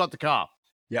 Steve, you got the car.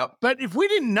 Yep. But if we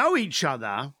didn't know each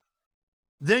other,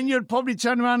 then you'd probably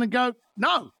turn around and go,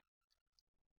 no.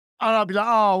 And I'd be like,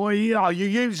 oh, well, yeah, you're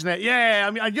using it. Yeah,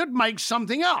 I mean, you'd make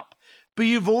something up. But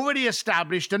you've already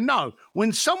established a no.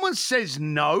 When someone says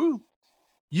no,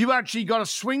 you actually got to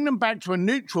swing them back to a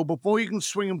neutral before you can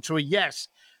swing them to a yes.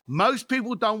 Most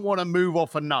people don't want to move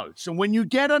off a no. So when you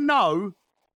get a no,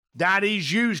 that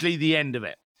is usually the end of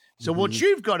it. So what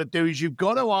you've got to do is you've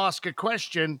got to ask a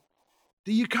question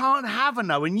that you can't have a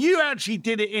no. And you actually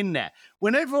did it in there.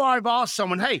 Whenever I've asked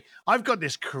someone, hey, I've got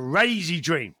this crazy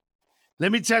dream.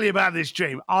 Let me tell you about this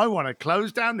dream. I want to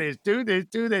close down this, do this,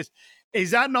 do this.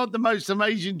 Is that not the most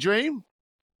amazing dream?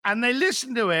 And they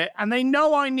listen to it and they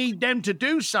know I need them to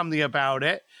do something about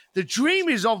it. The dream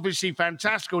is obviously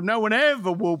fantastical. No one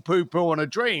ever will poo-poo on a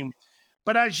dream.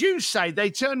 But as you say, they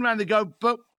turn around and go,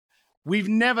 but we've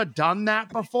never done that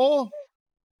before.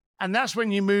 And that's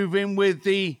when you move in with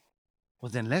well,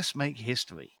 then let's make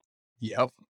history. Yep.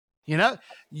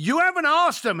 You haven't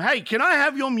asked them, hey, can I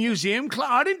have your museum?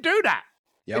 I didn't do that.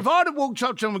 Yep. If I'd have walked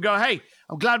up to them and go, hey,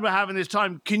 I'm glad we're having this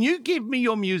time. Can you give me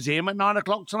your museum at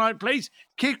 9:00 tonight, please?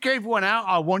 Kick everyone out.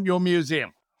 I want your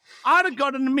museum. I'd have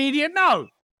got an immediate no.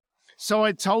 So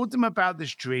I told them about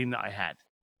this dream that I had.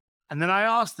 And then I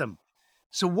asked them,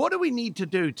 so what do we need to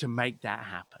do to make that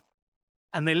happen?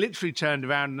 And they literally turned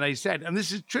around and they said, and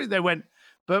this is true, they went,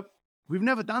 but we've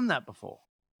never done that before.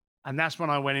 And that's when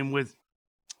I went in with,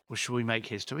 well, should we make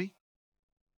history?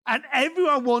 And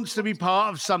everyone wants to be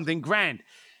part of something grand.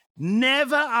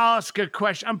 Never ask a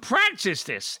question and practice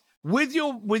this with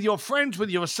your friends, with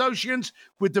your associates,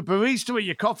 with the barista at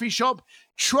your coffee shop.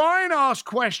 Try and ask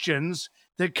questions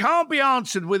that can't be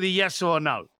answered with a yes or a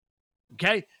no.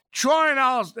 Okay? Try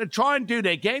and do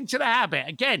that. Get into the habit.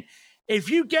 Again, if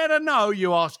you get a no,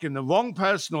 you're asking the wrong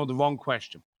person or the wrong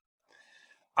question.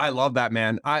 I love that,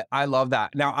 man. I love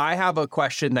that. Now, I have a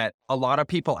question that a lot of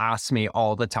people ask me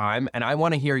all the time, and I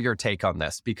want to hear your take on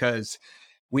this because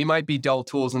we might be dull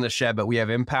tools in the shed, but we have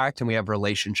impact and we have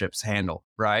relationships to handle,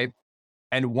 right?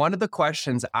 And one of the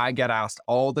questions I get asked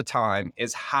all the time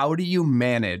is, how do you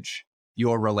manage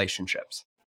your relationships,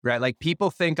 right? Like people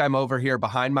think I'm over here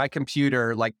behind my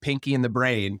computer, like Pinky in the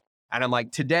Brain. And I'm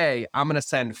like, today I'm going to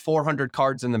send 400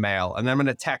 cards in the mail and then I'm going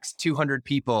to text 200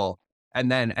 people.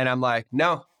 And I'm like,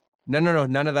 no, none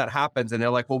of that happens. And they're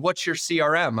like, well, what's your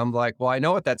CRM? I'm like, well, I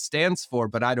know what that stands for,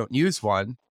 but I don't use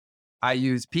one. I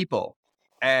use people.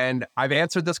 And I've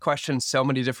answered this question so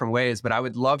many different ways, but I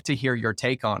would love to hear your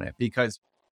take on it, because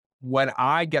when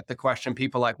I get the question,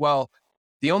 people are like, well,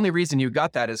 the only reason you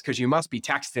got that is because you must be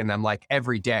texting them like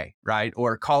every day, right?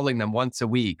 Or calling them once a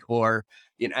week, or,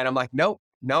 and I'm like, nope,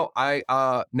 I'm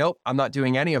not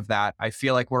doing any of that. I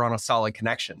feel like we're on a solid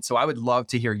connection. So I would love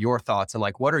to hear your thoughts and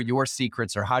like, what are your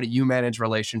secrets, or how do you manage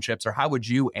relationships, or how would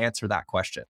you answer that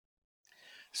question?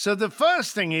 So the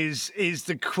first thing is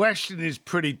the question is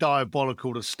pretty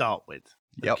diabolical to start with.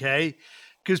 Yep. Okay.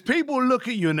 Because people look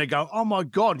at you and they go, oh my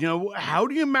God, how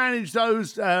do you manage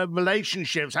those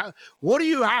relationships? What do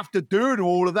you have to do to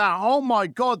all of that? Oh my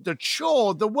God, the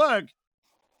chore, the work.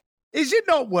 Is it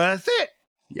not worth it?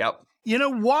 Yep.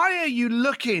 Why are you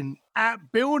looking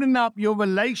at building up your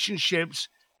relationships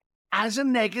as a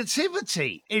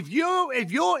negativity? If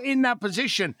you're in that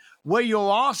position where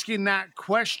you're asking that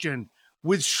question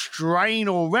with strain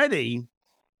already,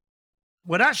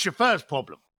 well, that's your first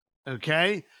problem,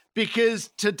 okay? Because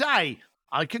today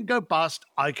I can go bust,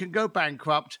 I can go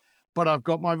bankrupt, but I've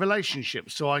got my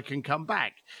relationship, so I can come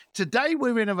back. Today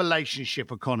we're in a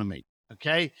relationship economy,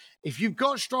 okay? If you've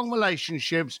got strong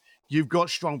relationships, you've got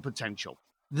strong potential.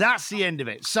 That's the end of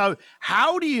it. So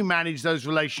how do you manage those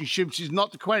relationships is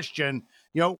not the question.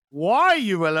 Why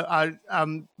you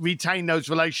retain those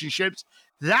relationships,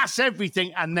 that's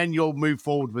everything, and then you'll move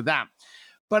forward with that.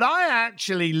 But I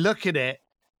actually look at it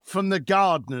from the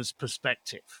gardener's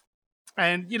perspective.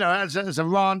 And, as a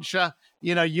rancher,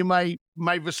 you may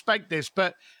respect this,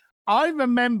 but I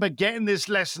remember getting this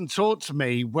lesson taught to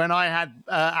me when I had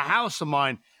a house of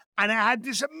mine, and it had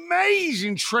this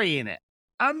amazing tree in it.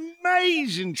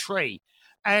 Amazing tree.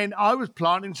 And I was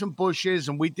planting some bushes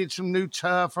and we did some new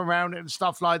turf around it and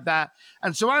stuff like that.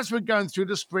 And so as we're going through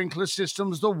the sprinkler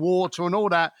systems, the water and all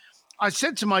that, I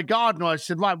said to my gardener, I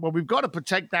said, right, well, we've got to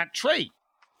protect that tree.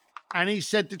 And he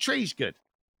said, the tree's good.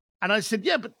 And I said,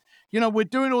 yeah, but, we're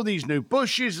doing all these new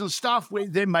bushes and stuff.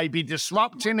 They may be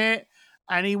disrupting it.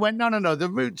 And he went, no, the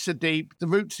roots are deep. The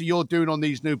roots that you're doing on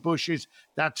these new bushes,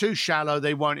 they're too shallow.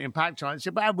 They won't impact on it. I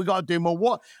said, but we got to do more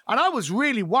what? And I was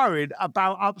really worried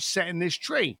about upsetting this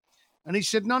tree. And he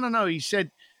said, no. He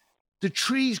said, the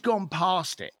tree's gone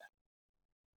past it.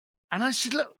 And I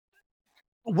said, look,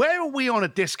 where are we on a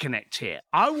disconnect here?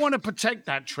 I want to protect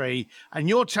that tree, and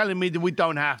you're telling me that we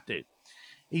don't have to.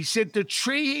 He said, the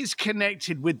tree is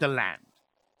connected with the land.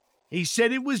 He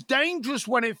said it was dangerous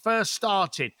when it first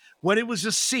started, when it was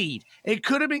a seed. It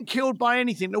could have been killed by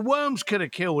anything. The worms could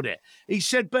have killed it. He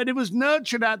said, but it was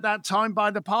nurtured at that time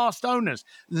by the past owners.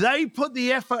 They put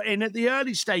the effort in at the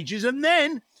early stages, and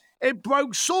then it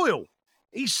broke soil.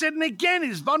 He said, and again,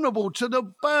 it's vulnerable to the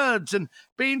birds and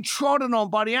being trodden on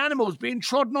by the animals, being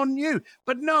trodden on you.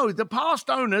 But no, the past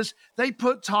owners, they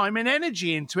put time and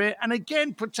energy into it and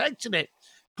again protected it.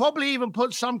 Probably even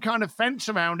put some kind of fence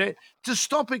around it to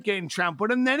stop it getting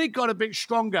trampled. And then it got a bit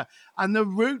stronger and the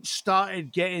roots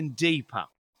started getting deeper.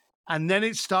 And then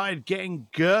it started getting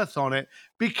girth on it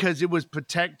because it was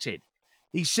protected.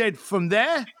 He said, from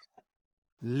there,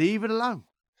 leave it alone.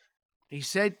 He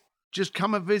said, just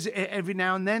come and visit it every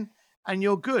now and then and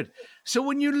you're good. So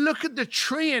when you look at the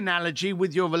tree analogy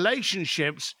with your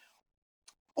relationships,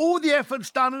 all the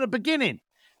effort's done at the beginning.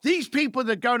 These people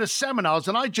that go to seminars,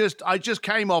 and I just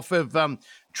came off of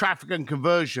Traffic and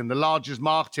Conversion, the largest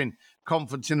marketing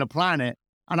conference in the planet,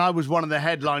 and I was one of the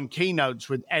headline keynotes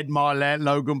with Ed Milet,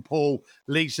 Logan Paul,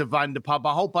 Lisa Vanderpump,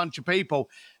 a whole bunch of people.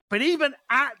 But even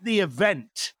at the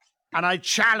event, and I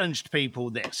challenged people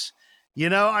this,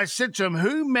 I said to them,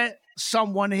 who met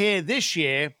someone here this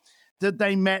year that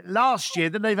they met last year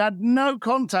that they've had no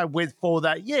contact with for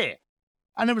that year?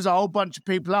 And there was a whole bunch of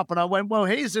people up, and I went, well,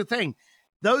 here's the thing.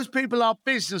 Those people are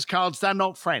business cards. They're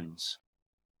not friends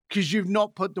because you've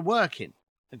not put the work in,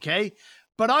 okay?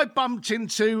 But I bumped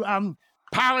into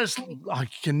Paris, I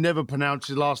can never pronounce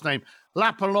his last name,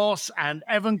 Lapalos and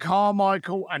Evan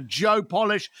Carmichael and Joe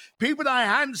Polish, people that I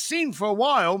hadn't seen for a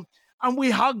while, and we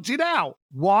hugged it out.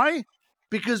 Why?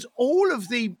 Because all of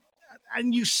the,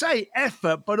 and you say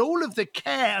effort, but all of the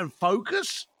care and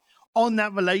focus on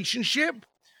that relationship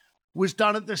was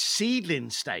done at the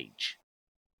seedling stage.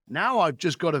 Now I've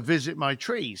just got to visit my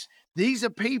trees. These are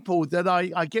people that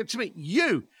I get to meet.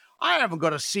 You, I haven't got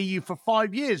to see you for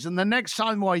 5 years. And the next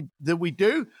time that we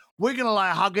do, we're going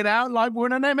to hug it out like we're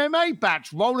in an MMA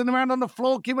match, rolling around on the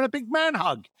floor, giving a big man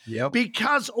hug. Yep.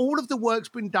 Because all of the work's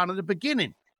been done at the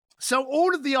beginning. So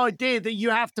all of the idea that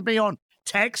you have to be on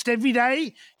text every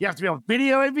day, you have to be on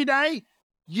video every day,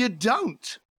 you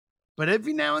don't. But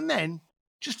every now and then,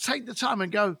 just take the time and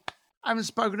go, I haven't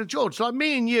spoken to George. Like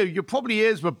me and you, your probably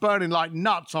ears were burning like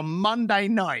nuts on Monday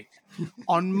night.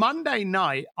 On Monday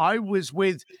night, I was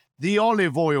with the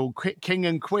Olive Oil King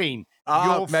and Queen.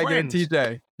 Your Megan and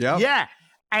TJ. Yeah. Yeah.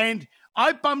 And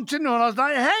I bumped into her and I was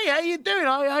like, hey, how you doing?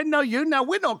 I know you. Now,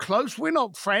 we're not close. We're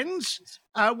not friends.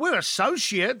 We're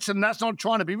associates, and that's not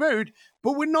trying to be rude,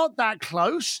 but we're not that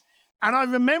close. And I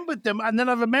remembered them. And then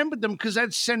I remembered them because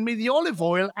they'd send me the olive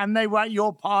oil and they were at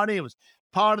your party. It was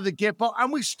part of the gift box,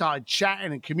 and we started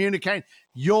chatting and communicating.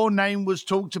 Your name was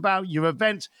talked about, your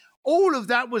events. All of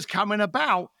that was coming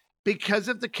about because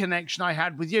of the connection I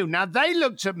had with you. Now, they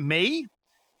looked at me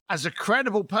as a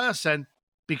credible person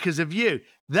because of you.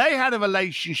 They had a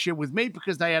relationship with me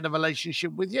because they had a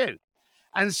relationship with you.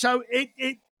 And so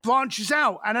it branches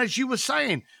out. And as you were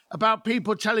saying about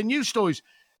people telling you stories,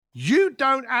 you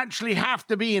don't actually have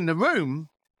to be in the room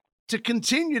to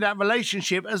continue that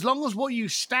relationship, as long as what you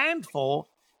stand for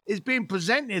is being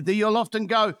presented, that you'll often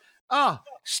go,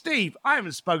 Steve, I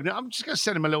haven't spoken to him. I'm just going to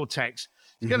send him a little text.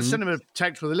 I'm going to send him a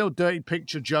text with a little dirty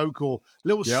picture joke or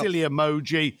little silly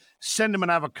emoji, send him an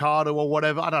avocado or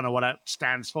whatever. I don't know what that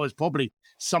stands for. It's probably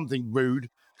something rude,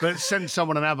 but send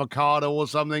someone an avocado or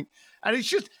something. And it's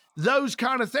just those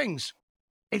kind of things.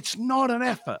 It's not an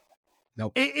effort.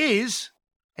 Nope. It is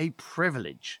a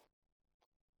privilege.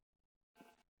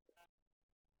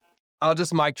 I'll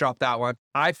just mic drop that one.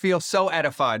 I feel so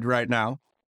edified right now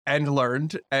and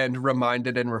learned and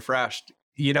reminded and refreshed,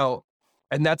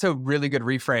 and that's a really good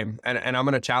reframe. And I'm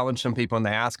going to challenge some people when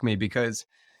they ask me, because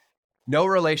no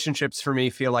relationships for me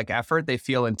feel like effort. They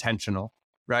feel intentional,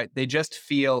 right? They just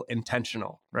feel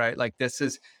intentional, right? Like this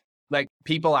is like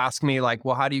people ask me like,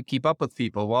 well, how do you keep up with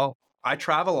people? Well, I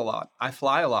travel a lot. I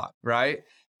fly a lot, right?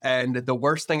 And the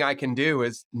worst thing I can do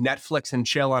is Netflix and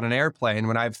chill on an airplane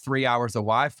when I have 3 hours of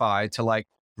Wi-Fi to like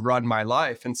run my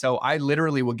life. And so I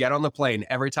literally will get on the plane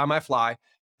every time I fly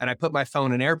and I put my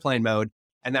phone in airplane mode.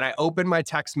 And then I open my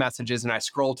text messages and I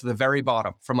scroll to the very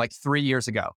bottom from like 3 years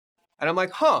ago. And I'm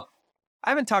like, I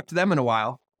haven't talked to them in a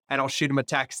while. And I'll shoot them a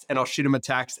text and I'll shoot them a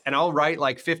text and I'll write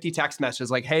like 50 text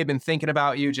messages like, hey, been thinking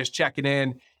about you, just checking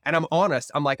in. And I'm honest.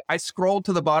 I'm like, I scrolled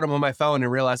to the bottom of my phone and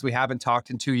realized we haven't talked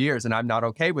in 2 years and I'm not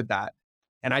okay with that.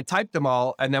 And I typed them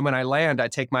all. And then when I land, I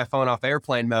take my phone off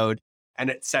airplane mode and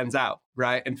it sends out,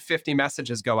 right? And 50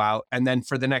 messages go out. And then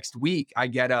for the next week, I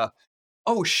get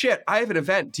oh shit, I have an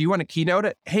event. Do you want to keynote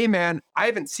it? Hey man, I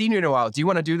haven't seen you in a while. Do you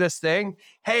want to do this thing?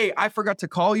 Hey, I forgot to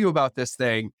call you about this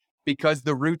thing because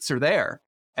the roots are there.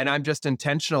 And I'm just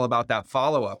intentional about that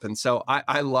follow-up. And so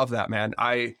I love that, man.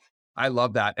 I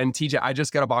love that. And TJ, I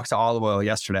just got a box of olive oil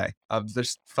yesterday. I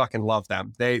just fucking love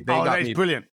them. They got me.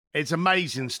 Brilliant. It's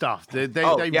amazing stuff. They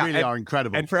really are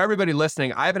incredible. And for everybody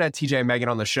listening, I haven't had TJ and Megan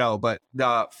on the show, but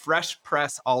the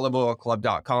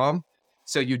freshpressoliveoilclub.com.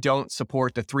 So you don't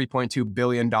support the $3.2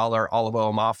 billion olive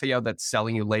oil mafia that's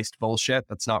selling you laced bullshit.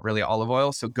 That's not really olive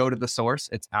oil. So go to the source.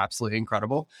 It's absolutely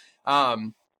incredible.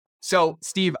 So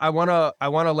Steve, I want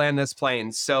to land this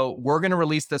plane. So we're going to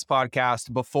release this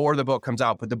podcast before the book comes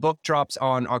out, but the book drops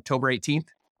on October 18th.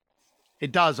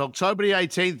 It does. October the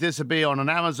 18th, this will be on an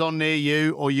Amazon near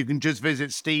you, or you can just visit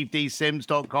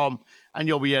stevedsims.com and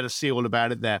you'll be able to see all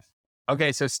about it there.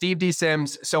 Okay, so Steve D.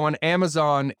 Sims. So on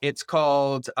Amazon, it's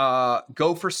called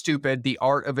Go for Stupid, The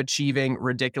Art of Achieving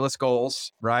Ridiculous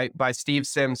Goals, right? By Steve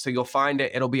Sims. So you'll find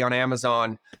it. It'll be on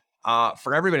Amazon.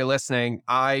 For everybody listening,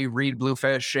 I read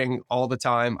Bluefishing all the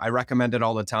time. I recommend it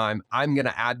all the time. I'm going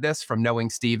to add this from knowing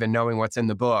Steve and knowing what's in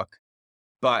the book.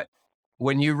 But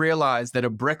when you realize that a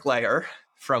bricklayer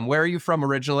from, where are you from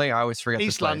originally? I always forget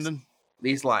East London.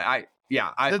 East London.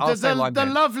 I'll say London.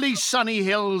 The lovely sunny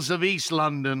hills of East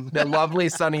London. The lovely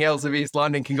sunny hills of East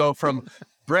London can go from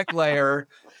bricklayer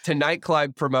to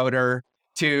nightclub promoter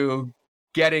to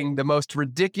getting the most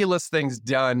ridiculous things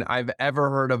done I've ever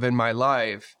heard of in my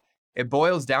life. It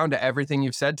boils down to everything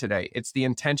you've said today. It's the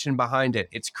intention behind it.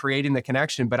 It's creating the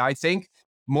connection. But I think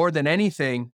more than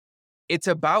anything, it's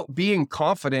about being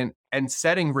confident and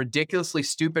setting ridiculously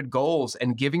stupid goals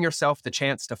and giving yourself the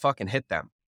chance to fucking hit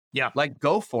them. Yeah. Like,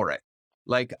 go for it.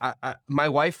 Like, my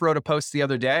wife wrote a post the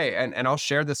other day, and I'll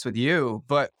share this with you,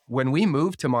 but when we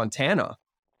moved to Montana,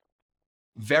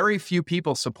 very few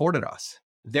people supported us.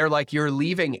 They're like, you're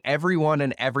leaving everyone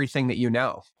and everything that you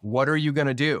know. What are you going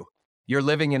to do? You're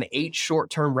living in 8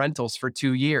 short-term rentals for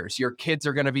 2 years. Your kids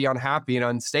are going to be unhappy and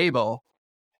unstable.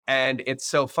 And it's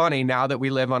so funny now that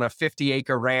we live on a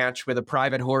 50-acre ranch with a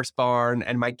private horse barn,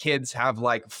 and my kids have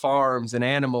like farms and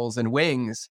animals and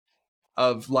wings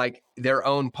of like their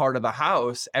own part of the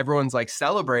house. Everyone's like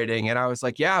celebrating. And I was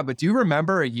like, yeah, but do you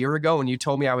remember a year ago when you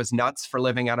told me I was nuts for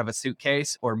living out of a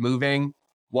suitcase or moving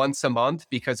once a month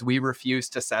because we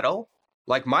refused to settle?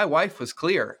 Like, my wife was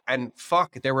clear, and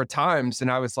fuck, there were times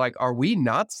and I was like, are we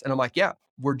nuts? And I'm like, yeah,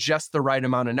 we're just the right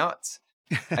amount of nuts.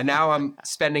 And now I'm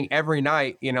spending every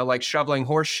night, like shoveling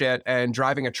horse shit and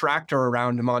driving a tractor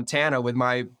around in Montana with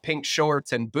my pink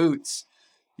shorts and boots,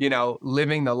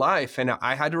 living the life. And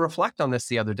I had to reflect on this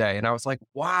the other day. And I was like,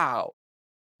 wow,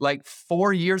 like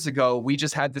 4 years ago, we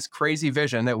just had this crazy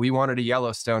vision that we wanted a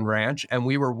Yellowstone ranch and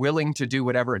we were willing to do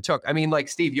whatever it took. I mean, like,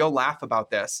 Steve, you'll laugh about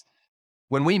this.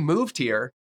 When we moved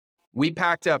here, we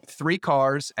packed up 3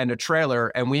 cars and a trailer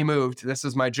and we moved. This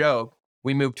is my joke.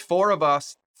 We moved 4 of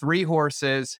us, 3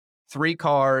 horses, 3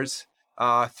 cars,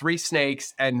 3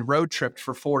 snakes, and road tripped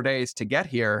for 4 days to get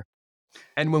here.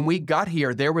 And when we got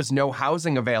here, there was no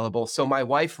housing available. So my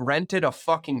wife rented a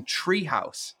fucking tree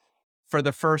house for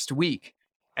the first week.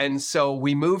 And so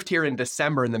we moved here in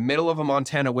December in the middle of a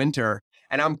Montana winter.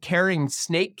 And I'm carrying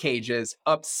snake cages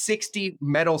up 60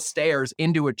 metal stairs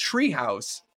into a tree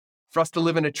house for us to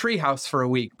live in a tree house for a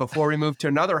week before we moved to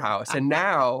another house. And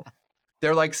now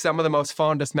they're like some of the most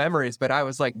fondest memories. But I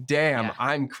was like, damn, yeah.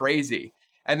 I'm crazy.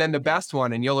 And then the best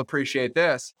one, and you'll appreciate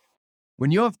this,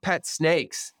 when you have pet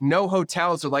snakes, no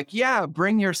hotels are like, yeah,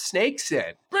 bring your snakes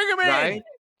in. Bring them in. Right?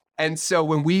 And so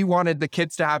when we wanted the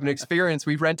kids to have an experience,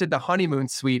 we rented the honeymoon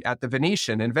suite at the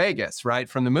Venetian in Vegas, right,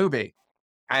 from the movie.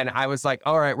 And I was like,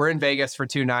 all right, we're in Vegas for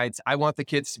 2 nights. I want the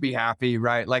kids to be happy,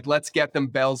 right? Like, let's get them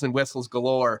bells and whistles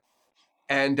galore.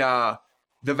 And the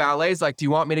valet's like, do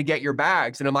you want me to get your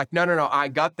bags? And I'm like, no, I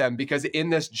got them, because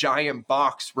in this giant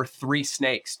box were 3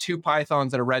 snakes, 2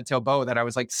 pythons and a red-tailed boa that I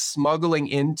was like smuggling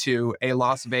into a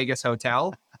Las Vegas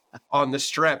hotel on the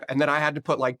Strip. And then I had to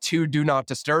put like 2 do not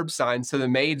disturb signs so the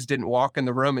maids didn't walk in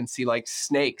the room and see like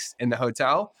snakes in the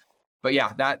hotel. But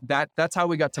yeah, that's how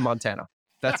we got to Montana.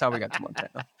 That's how we got to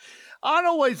Montana. Aren't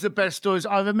always the best stories.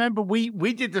 I remember we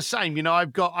did the same. You know, I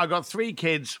got 3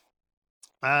 kids.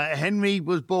 Henry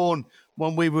was born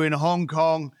when we were in Hong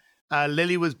Kong.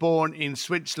 Lily was born in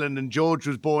Switzerland, and George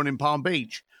was born in Palm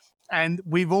Beach. And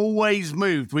we've always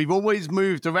moved. We've always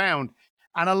moved around.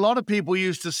 And a lot of people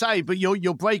used to say, "But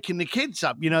you're breaking the kids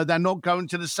up. You know, they're not going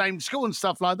to the same school and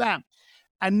stuff like that."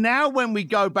 And now when we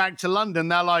go back to London,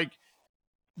 they're like,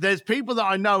 there's people that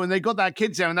I know and they got their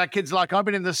kids there, and that kid's like, "I've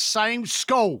been in the same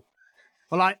school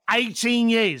for like 18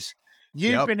 years.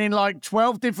 You've been in like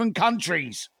 12 different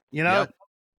countries, you know,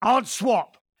 I'd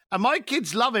swap." And my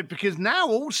kids love it, because now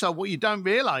also what you don't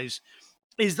realize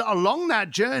is that along that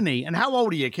journey, and how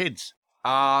old are your kids?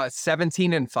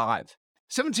 17 and 5.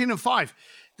 17 and 5.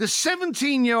 The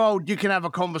 17-year-old you can have a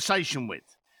conversation with.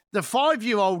 The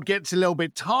 5-year-old gets a little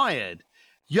bit tired.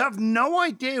 You have no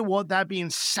idea what they're being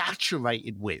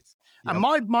saturated with. Yep.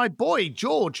 And my boy,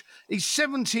 George, he's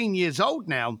 17 years old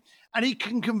now, and he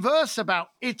can converse about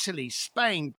Italy,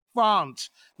 Spain, France,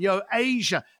 you know,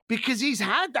 Asia, because he's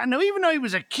had that. Now, even though he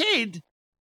was a kid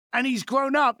and he's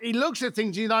grown up, he looks at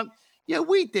things and he's like, "Yeah,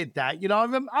 we did that. You know,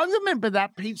 I remember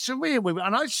that pizzeria we were,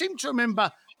 and I seem to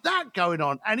remember that going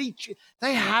on." And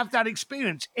they have that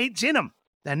experience. It's in them.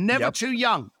 They're never too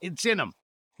young. It's in them.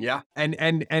 Yeah.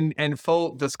 And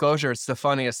full disclosure, it's the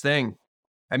funniest thing.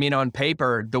 I mean, on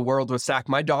paper, the world was stacked.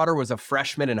 My daughter was a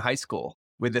freshman in high school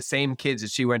with the same kids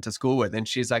that she went to school with. And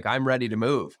she's like, "I'm ready to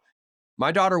move."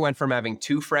 My daughter went from having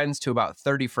 2 friends to about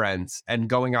 30 friends and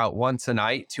going out once a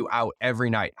night to out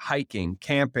every night, hiking,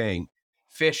 camping,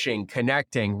 fishing,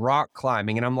 connecting, rock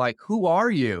climbing. And I'm like, who are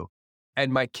you?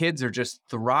 And my kids are just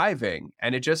thriving.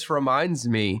 And it just reminds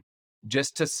me,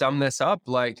 just to sum this up,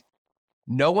 like,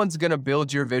 no one's going to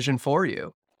build your vision for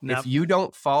you. Nope. If you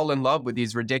don't fall in love with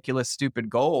these ridiculous, stupid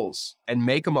goals and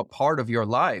make them a part of your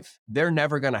life, they're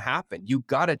never going to happen. You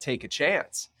got to take a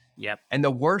chance. Yep. And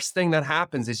the worst thing that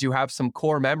happens is you have some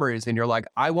core memories and you're like,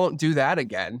 "I won't do that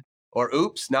again." Or,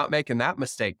 "Oops, not making that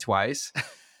mistake twice."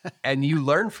 And you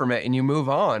learn from it and you move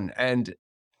on. And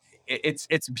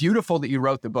it's beautiful that you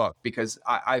wrote the book, because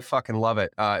I fucking love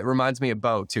it. It reminds me of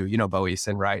Bo too. You know Bo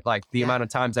Eason, right? Like the amount of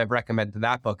times I've recommended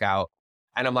that book out,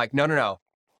 and I'm like, no.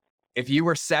 If you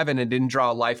were 7 and didn't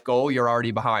draw a life goal, you're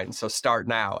already behind. So start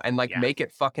now and make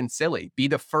it fucking silly. Be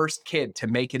the first kid to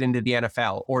make it into the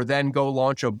NFL, or then go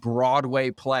launch a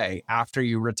Broadway play after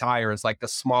you retire as like the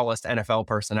smallest NFL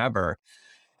person ever.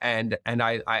 And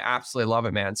I absolutely love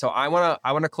it, man. So I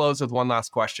want to close with one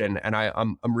last question, and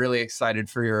I'm really excited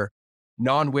for your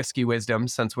non-whiskey wisdom,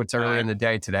 since it's early in the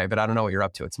day today, but I don't know what you're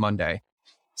up to. It's Monday.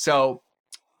 So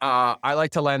I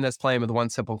like to land this plane with one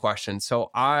simple question.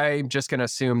 So I'm just going to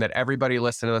assume that everybody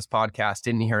listening to this podcast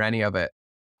didn't hear any of it,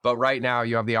 but right now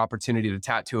you have the opportunity to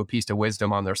tattoo a piece of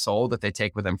wisdom on their soul that they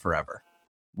take with them forever.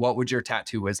 What would your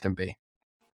tattoo wisdom be?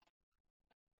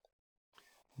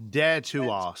 Dare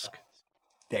to ask.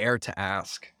 Dare to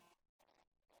ask.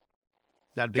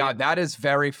 God, that is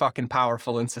very fucking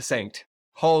powerful and succinct.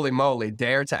 Holy moly,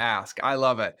 dare to ask. I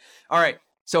love it. All right.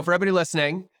 So for everybody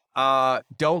listening,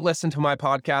 don't listen to my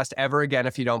podcast ever again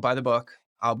if you don't buy the book.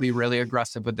 I'll be really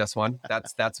aggressive with this one.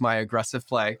 That's my aggressive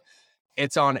play.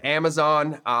 It's on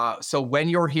Amazon. So when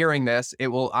you're hearing this, it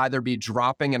will either be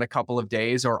dropping in a couple of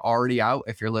days or already out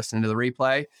if you're listening to the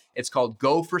replay. It's called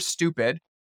Go for Stupid: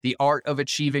 The Art of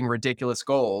Achieving Ridiculous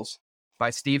Goals by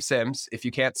Steve Sims. If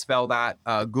you can't spell that,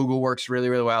 Google works really,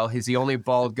 really well. He's the only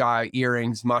bald guy,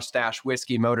 earrings, mustache,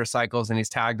 whiskey, motorcycles, and he's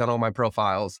tagged on all my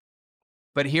profiles.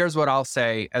 But here's what I'll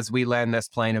say as we land this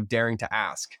plane of daring to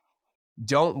ask.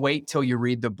 Don't wait till you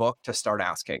read the book to start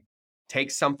asking.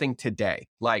 Take something today.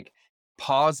 Like,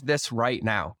 pause this right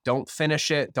now. Don't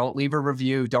finish it. Don't leave a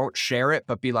review. Don't share it,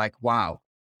 but be like, wow,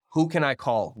 who can I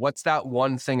call? What's that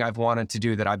one thing I've wanted to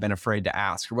do that I've been afraid to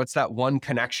ask? Or what's that one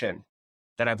connection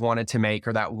that I've wanted to make,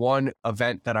 or that one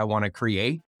event that I want to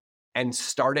create? And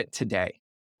start it today.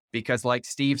 Because like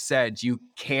Steve said, you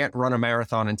can't run a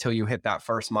marathon until you hit that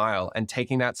first mile. And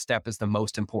taking that step is the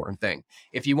most important thing.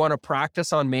 If you want to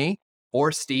practice on me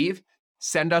or Steve,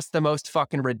 send us the most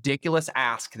fucking ridiculous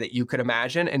ask that you could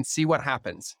imagine and see what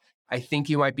happens. I think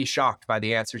you might be shocked by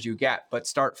the answers you get, but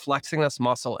start flexing this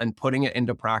muscle and putting it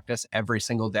into practice every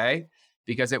single day,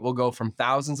 because it will go from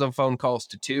thousands of phone calls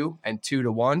to 2 and 2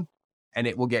 to 1. And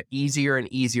it will get easier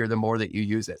and easier the more that you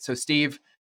use it. So Steve,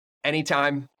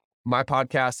 anytime. My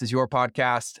podcast is your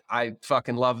podcast. I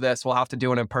fucking love this. We'll have to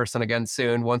do it in person again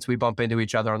soon once we bump into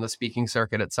each other on the speaking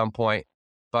circuit at some point.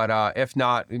 But if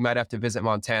not, we might have to visit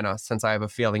Montana, since I have a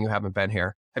feeling you haven't been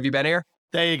here. Have you been here?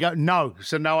 There you go. No.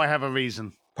 So now I have a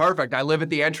reason. Perfect. I live at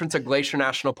the entrance of Glacier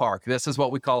National Park. This is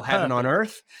what we call heaven on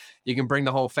earth. You can bring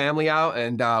the whole family out,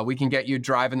 and we can get you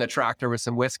driving the tractor with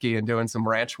some whiskey and doing some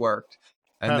ranch work.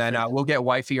 And then we'll get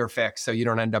wifey your fix so you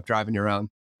don't end up driving your own.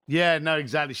 Yeah, no,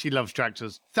 exactly. She loves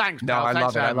tractors. Thanks, No, pal. I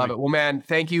Thanks love it. I love it. Well, man,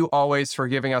 thank you always for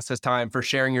giving us this time, for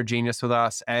sharing your genius with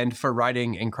us, and for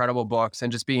writing incredible books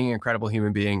and just being an incredible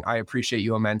human being. I appreciate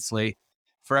you immensely.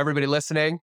 For everybody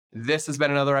listening, this has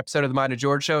been another episode of the Mind of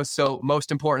George Show. So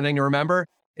most important thing to remember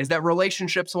is that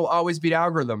relationships will always beat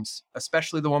algorithms,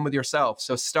 especially the one with yourself.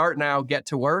 So start now, get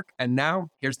to work. And now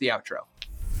here's the outro.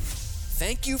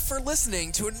 Thank you for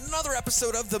listening to another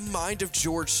episode of the Mind of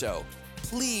George Show.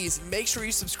 Please make sure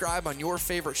you subscribe on your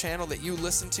favorite channel that you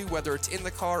listen to, whether it's in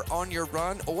the car, on your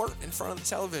run, or in front of the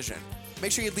television.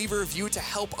 Make sure you leave a review to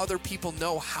help other people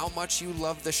know how much you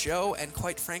love the show, and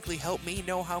quite frankly, help me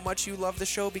know how much you love the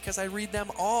show because I read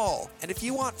them all. And if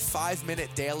you want 5-minute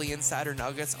daily insider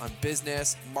nuggets on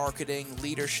business, marketing,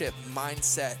 leadership,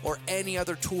 mindset, or any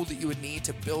other tool that you would need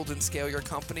to build and scale your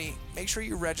company, make sure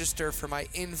you register for my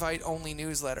invite-only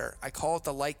newsletter. I call it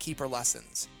the Lightkeeper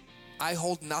Lessons. I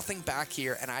hold nothing back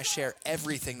here, and I share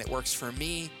everything that works for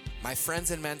me, my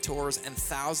friends and mentors, and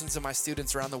thousands of my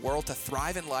students around the world to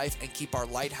thrive in life and keep our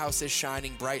lighthouses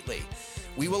shining brightly.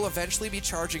 We will eventually be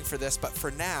charging for this, but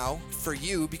for now, for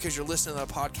you, because you're listening to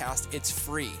the podcast, it's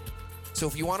free. So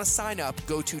if you want to sign up,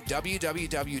 go to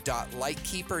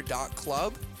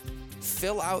www.lightkeeper.club,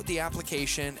 fill out the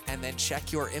application, and then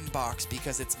check your inbox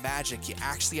because it's magic. You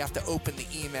actually have to open the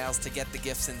emails to get the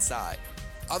gifts inside.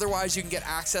 Otherwise, you can get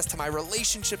access to my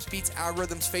Relationships Beats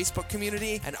Algorithms Facebook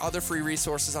community and other free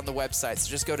resources on the website. So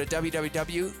just go to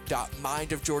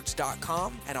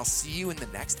www.mindofgeorge.com, and I'll see you in the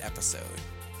next episode.